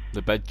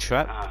 The big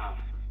trip?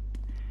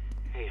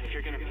 Hey, if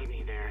you're gonna meet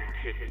me there,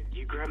 could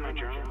you grab my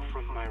journal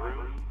from my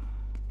room?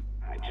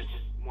 I just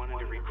wanted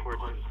to record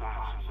some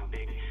thoughts on the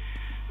big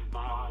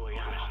Bon Voyage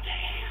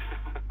day.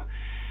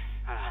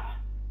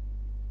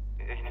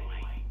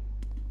 Anyway.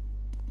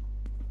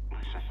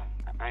 Listen,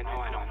 I know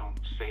I don't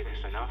say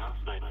this enough,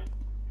 but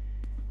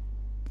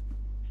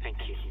thank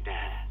you,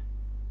 Dad.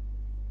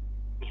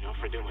 You know,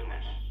 for doing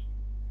this.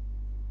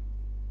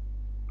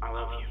 I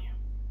love you.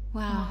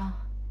 Wow.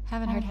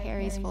 Haven't heard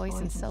Harry's voice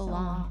in so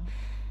long.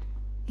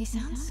 He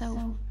sounds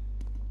so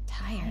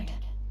tired.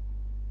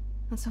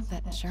 Let's hope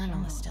that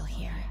journal is still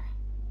here.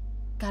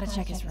 Gotta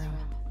check his room.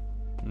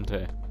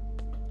 Okay.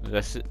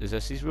 Is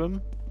this his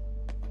room?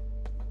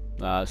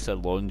 Nah, it's a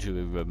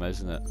laundry room,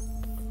 isn't it?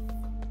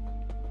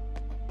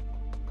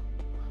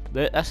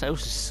 This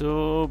house is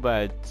so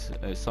bad,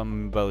 it's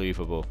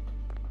unbelievable.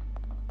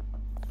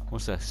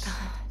 What's this?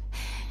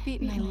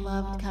 Pete and I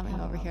loved coming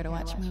over here to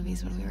watch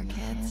movies when we were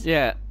kids.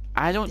 Yeah,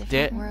 I don't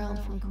get... Different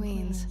world from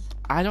Queens.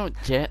 I don't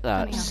get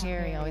that. Funny how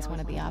Harry always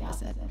wanted the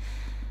opposite.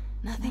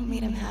 Nothing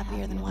made him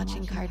happier than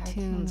watching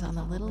cartoons on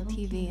the little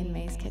TV in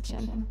May's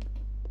kitchen.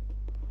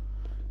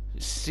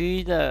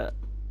 See that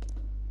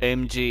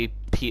MJ,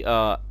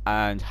 Peter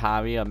and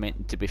Harry are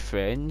meant to be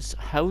friends?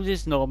 How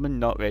does Norman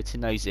not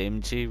recognise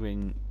MJ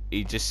when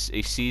he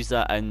sees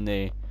that in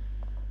the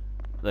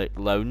like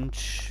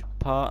lounge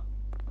part?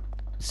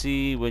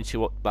 See when she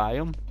walked by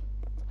him?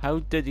 How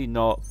did he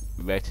not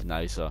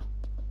recognise her?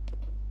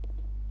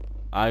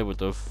 I would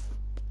have.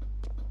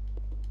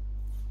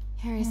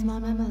 Harry's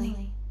mom,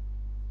 Emily.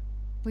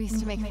 We used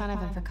to make fun of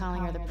him for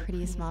calling her the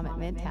prettiest mom at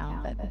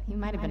Midtown, but he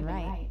might have been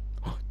right.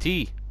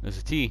 T. There's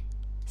a T.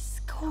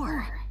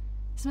 Score!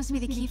 This must be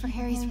the key for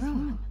Harry's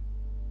room.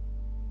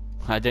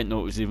 I didn't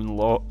know it was even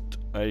locked.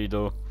 There you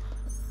go.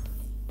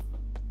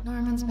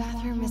 Norman's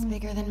bathroom is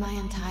bigger than my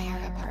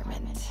entire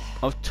apartment.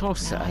 Of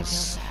course Now it I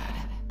is.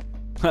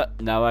 feel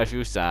sad. Now I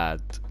feel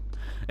sad.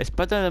 It's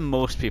better than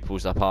most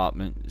people's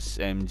apartments,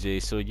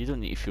 MJ, so you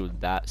don't need to feel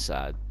that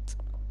sad.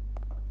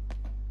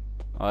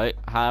 Alright,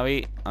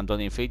 Harry, I don't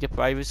invade your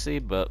privacy,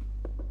 but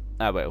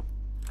I will.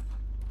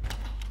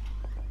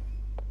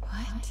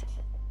 What?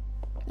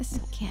 This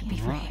can't be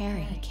for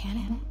Harry, can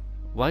it?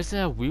 Why is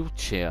there a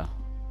wheelchair?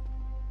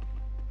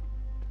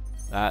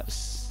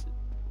 That's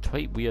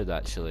quite weird,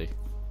 actually.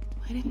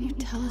 Why didn't you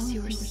tell us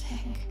you were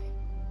sick?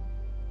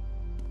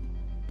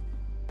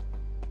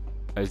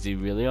 Is he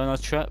really on a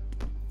trip?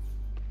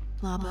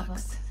 Law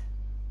books.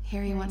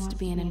 Harry wants to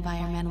be an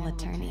environmental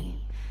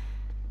attorney,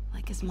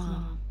 like his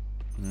mom.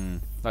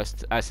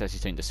 That's actually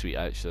kind of sweet,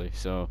 actually.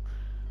 So,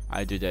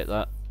 I do get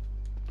that.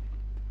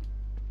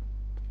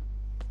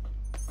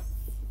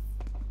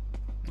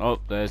 Oh,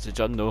 there's the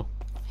journal.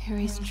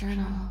 Harry's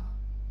journal.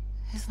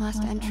 His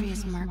last entry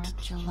is marked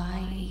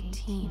July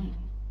 18.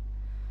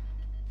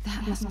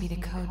 That must be the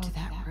code to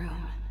that room.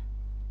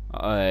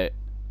 Alright.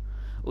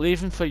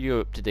 Leaving for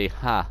Europe today.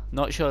 Ha.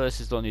 Not sure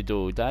this is the only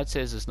door. Dad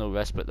says there's no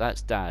risk, but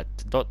that's Dad.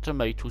 Dr.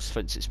 Michaels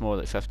thinks it's more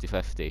like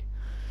 50-50.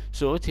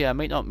 So, OT, I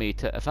might not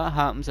make it. If that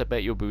happens, I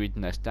bet you'll be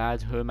reading this.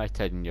 Dad, who am I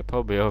kidding? You're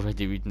probably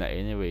already reading it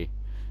anyway.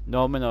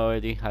 Norman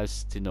already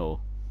has to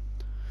know.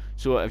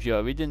 So, if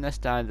you're reading this,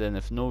 Dad, then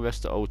if no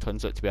risk at all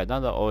turns out to be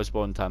another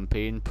Osborn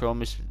campaign,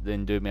 promise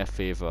then do me a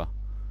favour.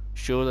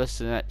 Show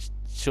this next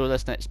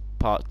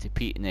part to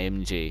Pete and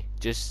MJ.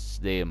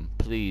 Just them,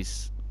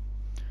 please.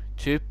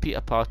 To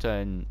Peter Parker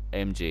and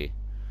MJ.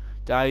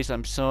 Guys,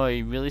 I'm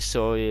sorry, really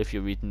sorry if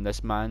you're reading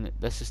this, man.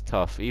 This is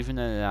tough. Even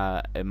in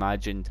an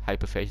imagined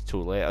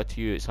hypothetical letter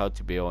to you, it's hard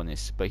to be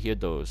honest. But here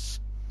goes.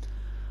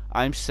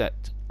 I'm sick,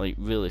 like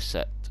really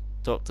sick.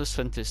 Doctors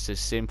think it's the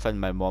same thing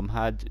my mom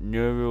had.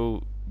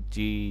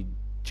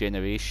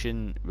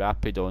 Neurodegeneration,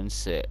 rapid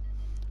onset.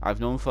 I've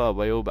known for a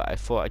while, but I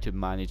thought I could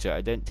manage it. I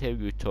didn't tell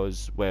you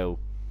cause I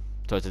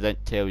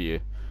didn't tell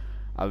you.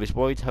 I was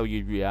worried how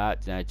you'd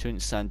react, and I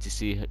couldn't stand to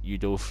see you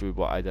go through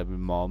what I did with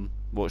Mom.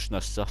 Watching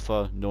her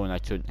suffer, knowing I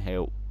couldn't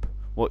help.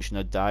 Watching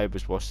her die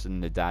was worse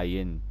than the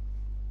dying.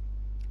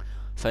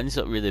 Things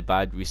got really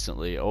bad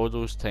recently. All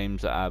those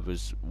times that I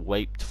was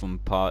wiped from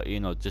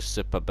partying or just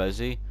super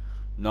busy.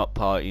 Not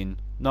partying,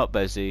 not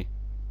busy,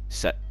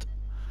 sit.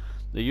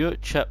 The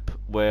Europe trip,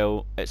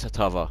 well, it's a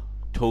cover.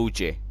 Told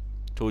you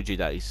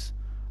guys.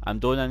 I'm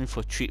going in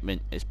for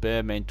treatment,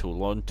 experimental,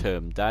 long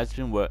term. Dad's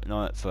been working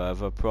on it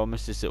forever,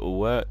 promises it will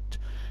work.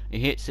 He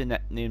hates the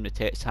nickname the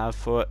techs have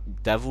for it,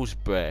 Devil's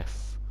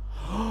Breath.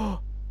 Oh,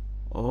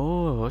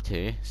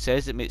 okay.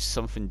 Says it makes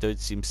something good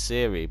seem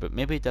scary, but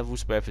maybe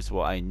Devil's Breath is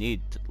what I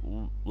need.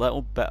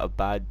 Little bit of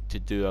bad to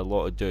do a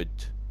lot of good.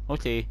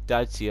 Okay,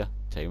 Dad's here.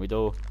 Time we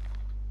go.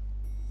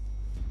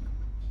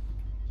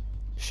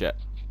 Shit.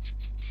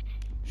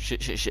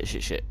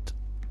 Shit.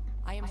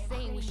 I am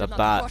saying we The should not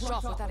bat. rush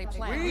off without a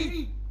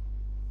plan.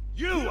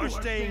 You are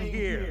staying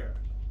here.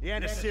 The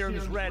antiserum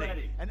is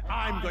ready, and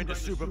I'm going to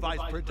supervise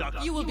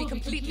production. You will be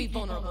completely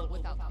vulnerable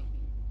without me.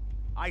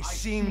 I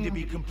seem to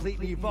be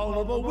completely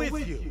vulnerable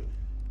with you.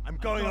 I'm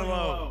going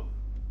alone.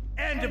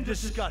 End of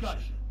discussion.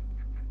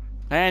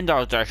 End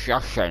of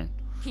discussion.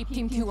 Keep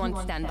Team 2 on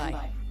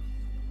standby.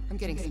 I'm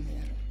getting some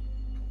air.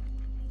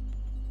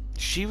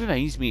 She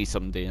reminds me of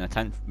somebody, and I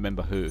can't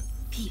remember who.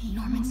 Pete,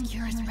 Norman's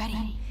cure is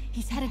ready.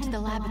 He's headed to the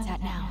lab it's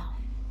at now.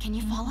 Can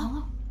you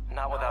follow?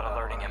 Not without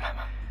alerting him.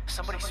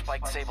 Somebody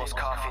spiked Sable's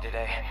coffee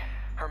today.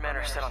 Her men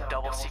are set on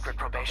double secret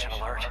probation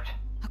alert.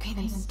 Okay,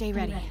 then stay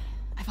ready.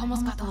 I've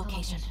almost got the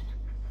location.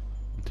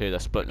 Okay, they're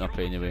splitting up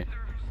anyway.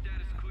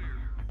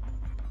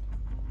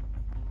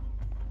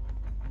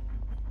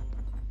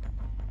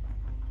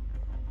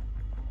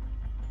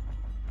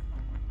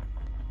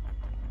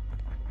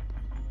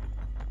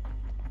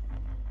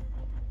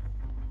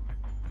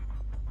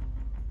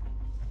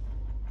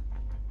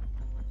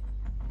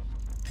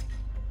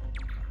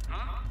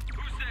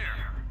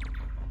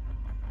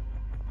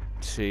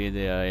 Say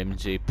there,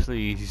 MJ,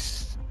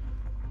 please.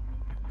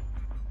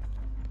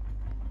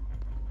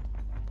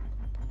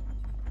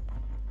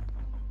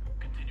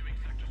 Continuing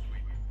sector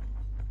sweep.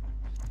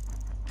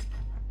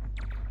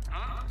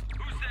 Huh?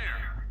 Who's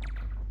there?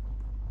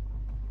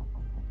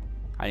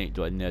 I ain't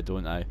doing there,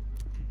 don't I?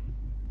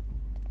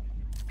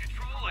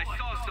 Control, I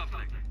saw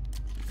something.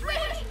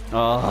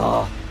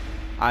 Oh,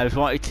 I was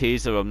wanting to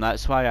taser him.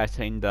 That's why I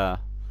kinda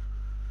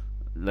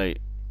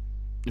like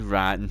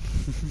ran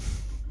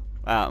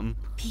at him.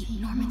 Pete,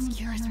 Norman's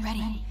cure is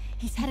ready.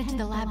 He's headed to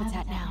the lab it's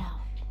at now.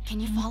 Can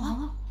you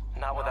follow?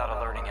 Not without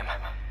alerting him.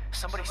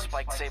 Somebody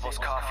spiked Sable's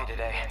coffee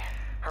today.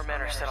 Her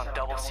men are set on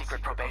double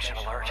secret probation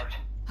alert.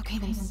 Okay,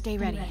 then stay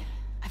ready.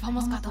 I've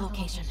almost got the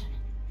location.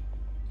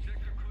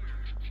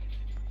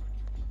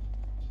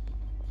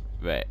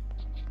 Right.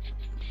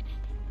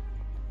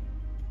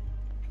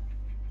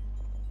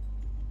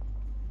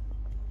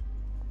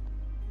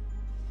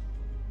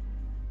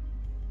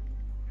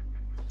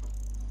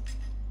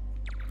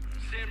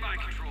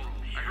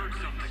 heard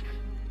something.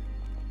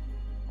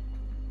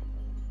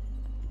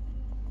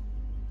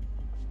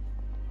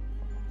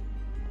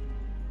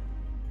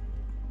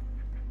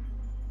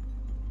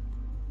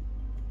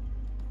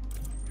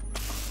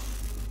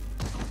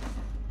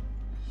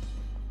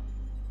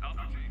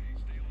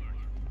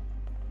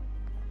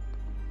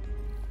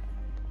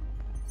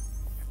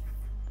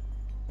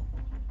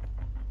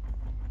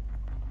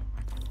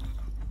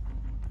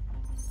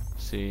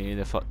 See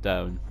the fuck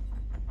down.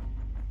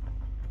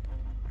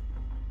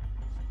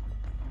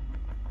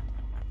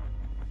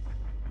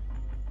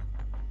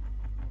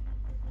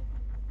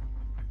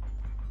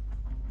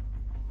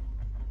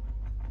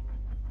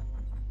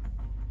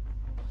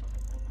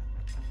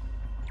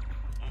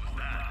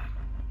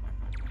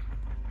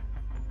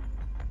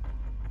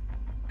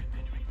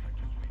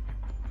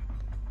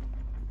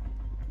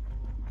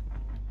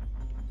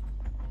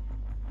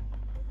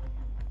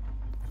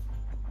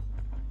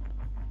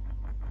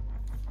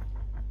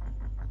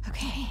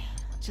 Okay,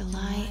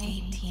 July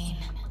 18.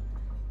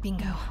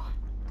 Bingo.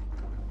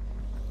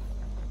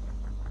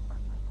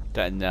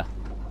 Get in there.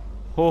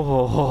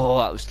 Oh,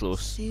 that was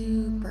close.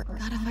 Super.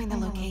 Gotta find the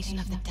location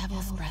of the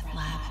Devil's Breath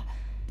lab.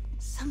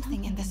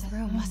 Something in this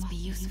room must be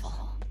useful.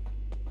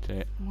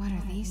 Okay. What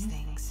are these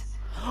things?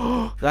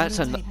 That's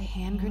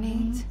hand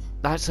grenades?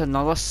 That's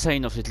another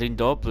sign of the Green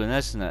Goblin,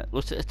 isn't it?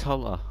 Look at the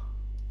colour.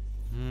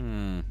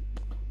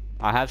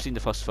 I have seen the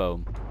first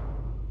film.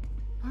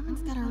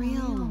 Norman's got a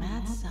real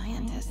mad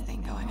scientist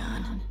thing going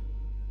on.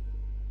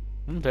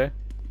 Okay.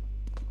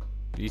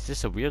 He's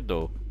just a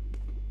weirdo.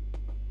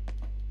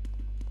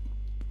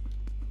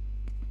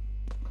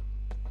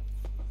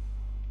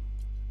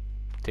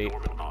 Tape.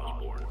 Norman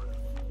Osborn,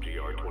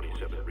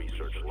 GR-27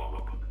 research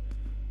log.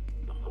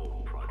 The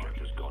whole project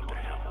has gone to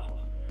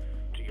hell.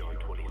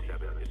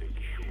 GR-27 is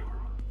a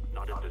cure,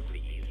 not a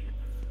disease.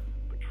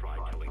 But try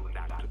telling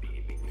that to the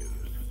evening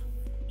news.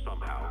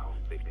 Somehow,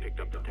 they've picked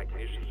up the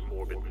technician's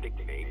morbid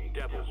nickname,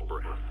 Devil's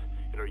Breath,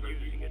 and are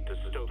using it to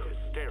stoke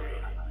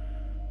hysteria.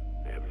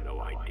 They have no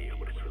idea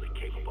what it's really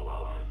capable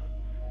of.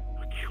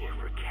 A cure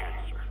for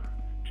cancer,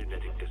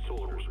 genetic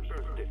disorders,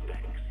 birth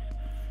defects.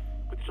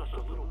 With just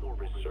a little more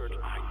research,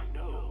 I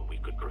know we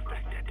could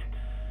perfect it.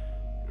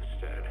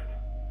 Instead,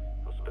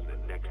 I'll spend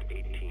the next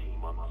 18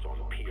 months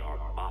on PR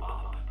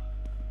mop-up.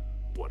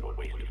 What a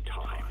waste of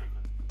time.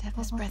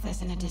 Devil's Breath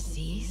isn't a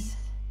disease.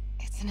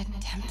 It's an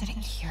attempt at a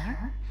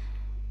cure?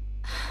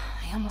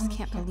 I almost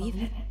can't believe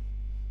it.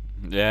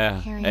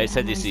 Yeah, it's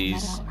a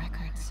disease.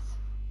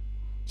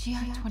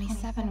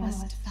 GR-27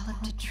 was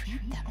developed to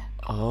treat them.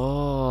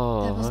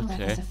 Oh, Devil's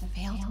Breath okay. is a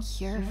failed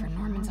cure for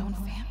Norman's own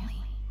family.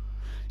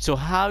 So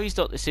how he's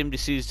got the same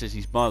disease as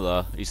his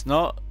mother, he's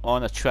not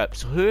on a trip,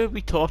 so who are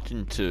we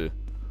talking to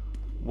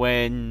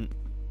when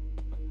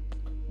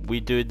we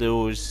do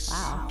those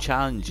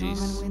challenges?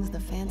 Norman wins the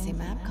fancy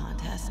map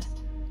contest.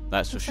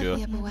 That's for Looks sure.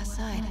 like the Upper West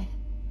Side.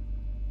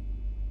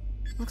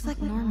 Looks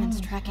like Norman's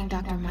tracking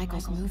Dr.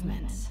 Michael's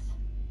movements.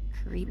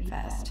 Creep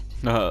fest.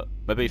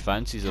 Maybe he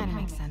fancies Kinda him.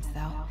 makes sense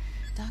though.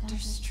 Dr.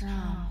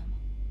 Strom.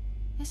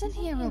 Isn't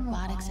he a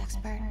robotics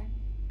expert?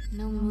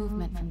 No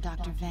movement from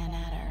Dr. Van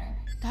Adder.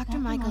 Dr.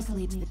 Michaels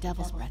leads the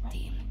Devil's Breath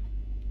team.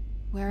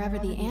 Wherever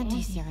the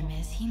anti-serum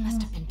is, he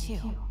must have been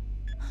too.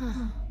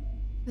 Huh.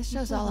 This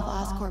shows all of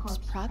Oscorp's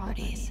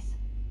properties.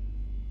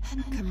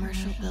 And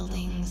commercial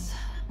buildings.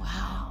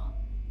 Wow.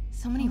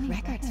 So many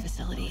records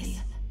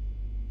facilities.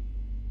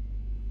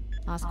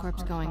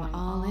 Oscorp's going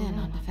all in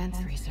on defense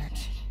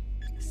research.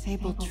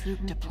 Sable troop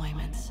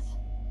deployments.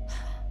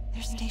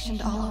 They're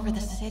stationed all over the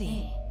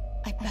city.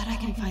 I bet I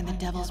can find the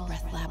Devil's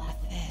Breath lab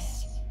with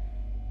this.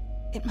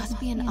 It must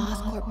be an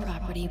Oscorp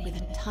property with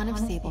a ton of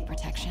Sable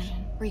protection,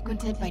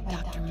 frequented by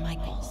Dr.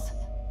 Michaels.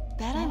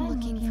 Bet I'm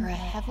looking for a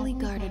heavily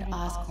guarded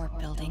Oscorp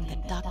building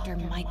that Dr.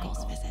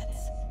 Michaels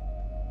visits.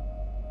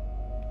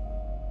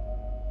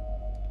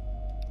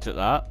 Is it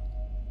that?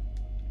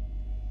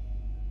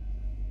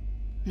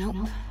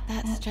 Nope,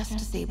 that's just a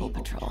Sable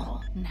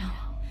patrol. No.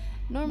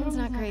 Norman's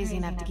not crazy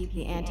enough to keep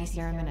the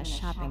anti-serum in a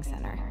shopping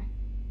center.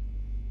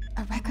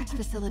 A records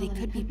facility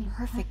could be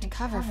perfect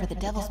cover for the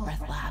Devil's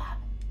Breath lab.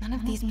 None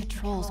of these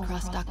patrols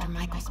cross Dr.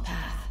 Michael's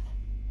path.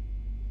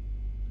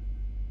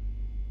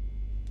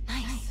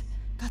 Nice.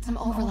 Got some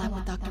overlap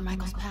with Dr.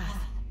 Michael's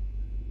path.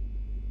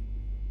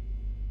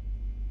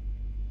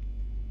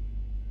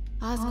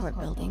 Oscorp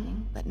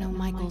building, but no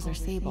Michaels or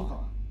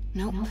Sable.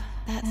 Nope,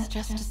 that's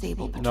just a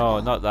Sable patrol. No,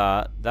 not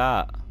that.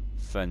 That.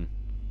 Finn.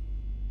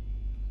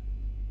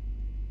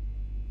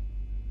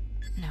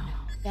 No.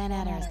 Van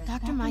Adder.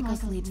 Dr.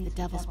 Michaels leads the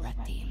Devil's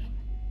Breath team.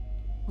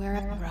 We're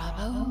at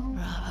Bravo.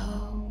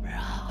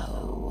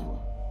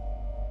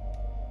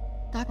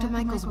 Dr.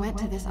 Michaels went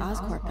to this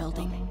Oscorp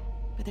building,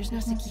 but there's no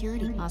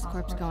security.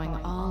 Oscorp's going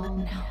all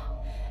in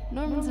now.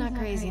 Norman's not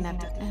crazy enough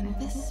to... And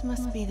this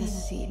must be the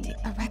C team.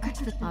 A records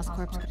facility.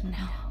 Oscorp's good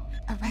now.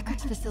 A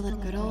records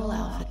facility. Good old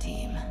Alpha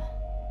team.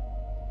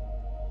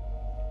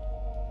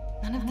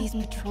 None of these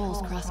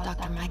patrols cross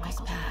Dr.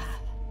 Michael's path.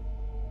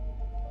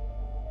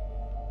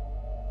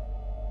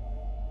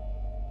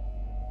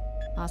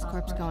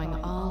 Oscorp's going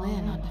all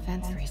in on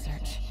defense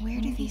research.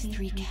 Where do these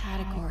three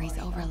categories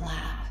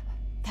overlap?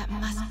 That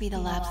must be the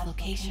lab's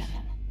location.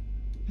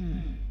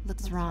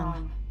 Looks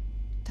wrong.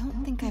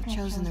 Don't think I've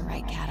chosen the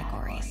right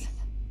categories.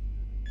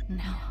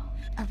 No.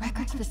 A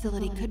records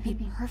facility could be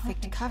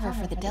perfect cover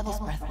for the Devil's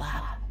Breath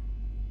lab.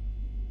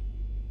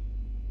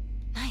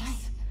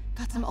 Nice.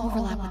 Got some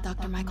overlap with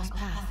Dr. Michael's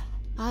path.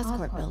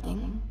 Oscorp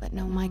building, but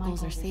no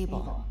Michaels or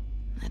Sable.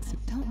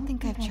 Don't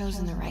think I've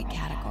chosen the right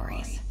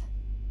categories.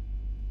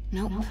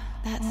 Nope,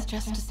 that's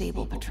just a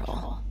Sable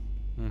patrol.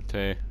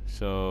 Okay,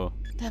 so...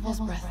 Devil's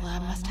Breath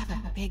lab must have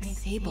a big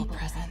Sable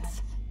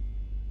presence.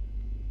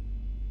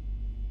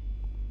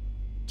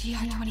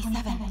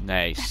 GR-27.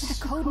 Nice. That's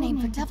the code name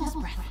for Devil's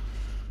Breath.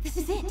 This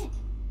is it.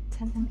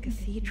 10th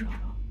Cathedral.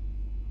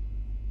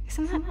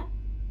 Isn't that...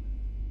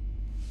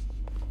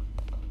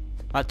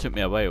 That took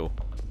me a while.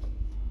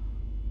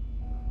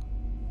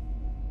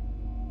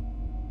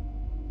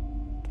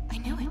 I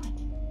knew it.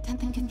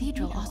 10th and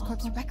Cathedral,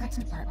 Oscorp's records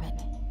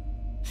department.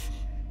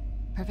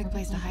 Perfect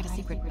place to hide a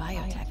secret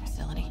biotech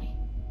facility.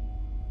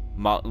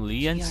 Martin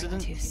Lee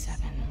incident? GR-27,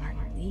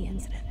 Martin Lee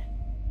incident.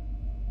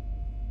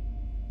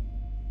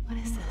 What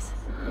is this?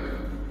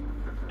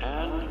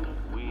 And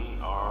we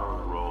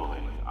are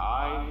rolling.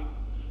 I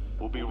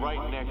will be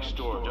right next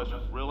door. Just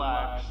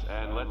relax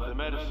and let the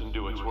medicine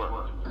do its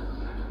work.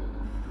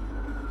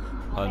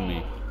 On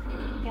me.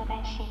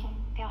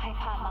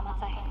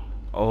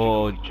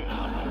 Oh,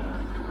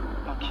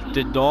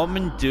 did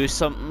Norman do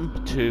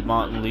something to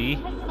Martin Lee?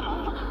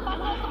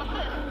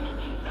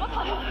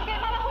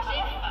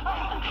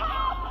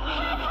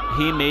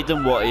 He made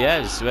him what he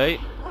is, right?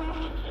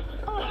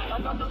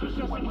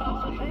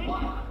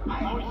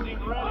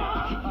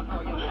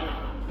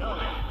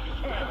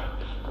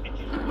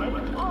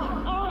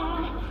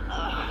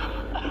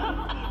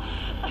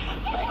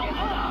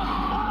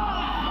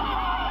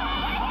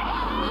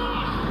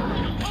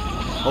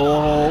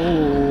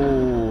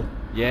 Oh,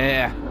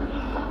 yeah.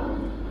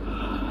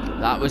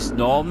 That was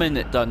Norman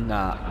that done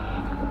that.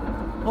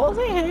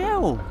 Holy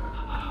hell.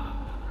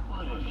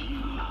 What have you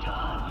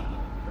done?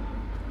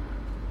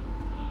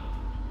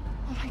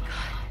 Oh my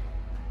god.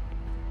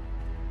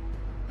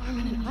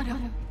 Norman and Otto.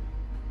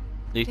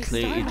 They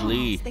created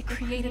Lee. They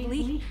created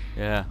Lee.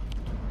 Yeah.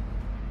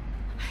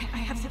 I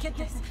have to get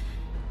this.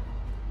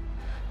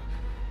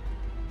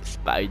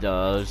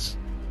 Spiders.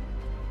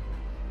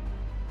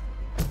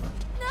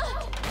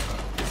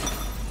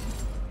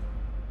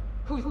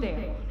 Who's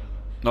there?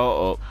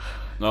 No,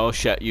 no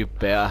shit, you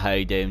better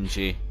hide,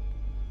 MJ.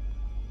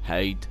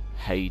 Hide,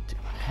 hide,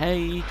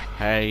 hide,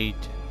 hide.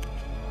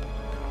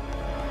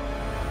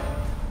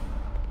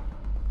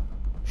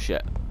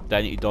 Shit, do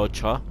I need to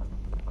dodge her?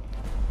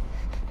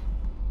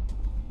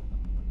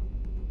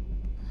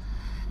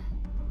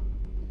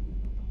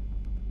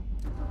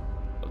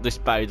 The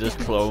spider's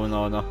clawing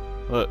on her.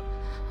 Look.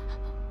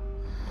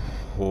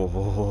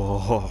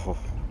 Oh.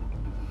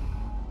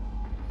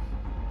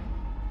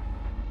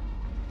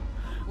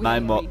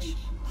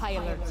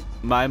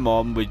 My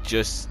mom would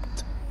just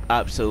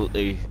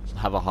absolutely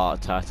have a heart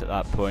attack at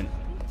that point.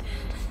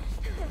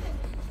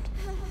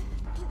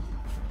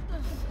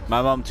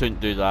 My mom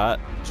couldn't do that.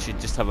 She'd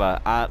just have an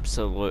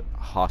absolute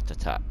heart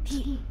attack.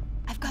 Pete,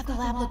 I've got the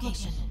lab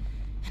location.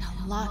 And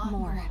a lot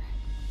more.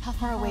 How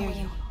far away are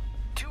you?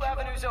 2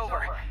 avenues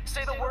over.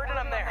 Say the word and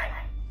I'm there.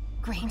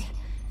 Great.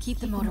 Keep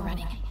the motor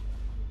running.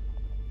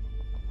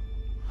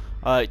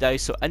 Alright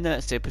guys, so in the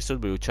next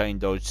episode we will try and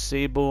dodge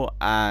Sable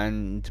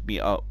and meet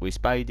up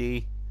with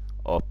Spidey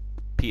or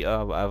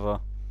Peter, whatever.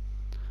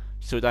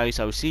 So guys,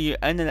 I'll see you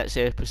in the next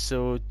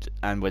episode,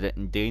 and we're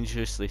getting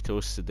dangerously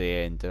close to the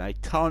end, and I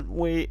can't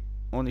wait.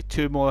 Only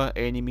 2 more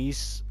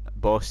enemies,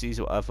 bosses,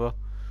 whatever.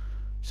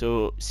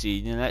 So see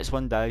you in the next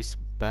one guys.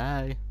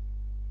 Bye.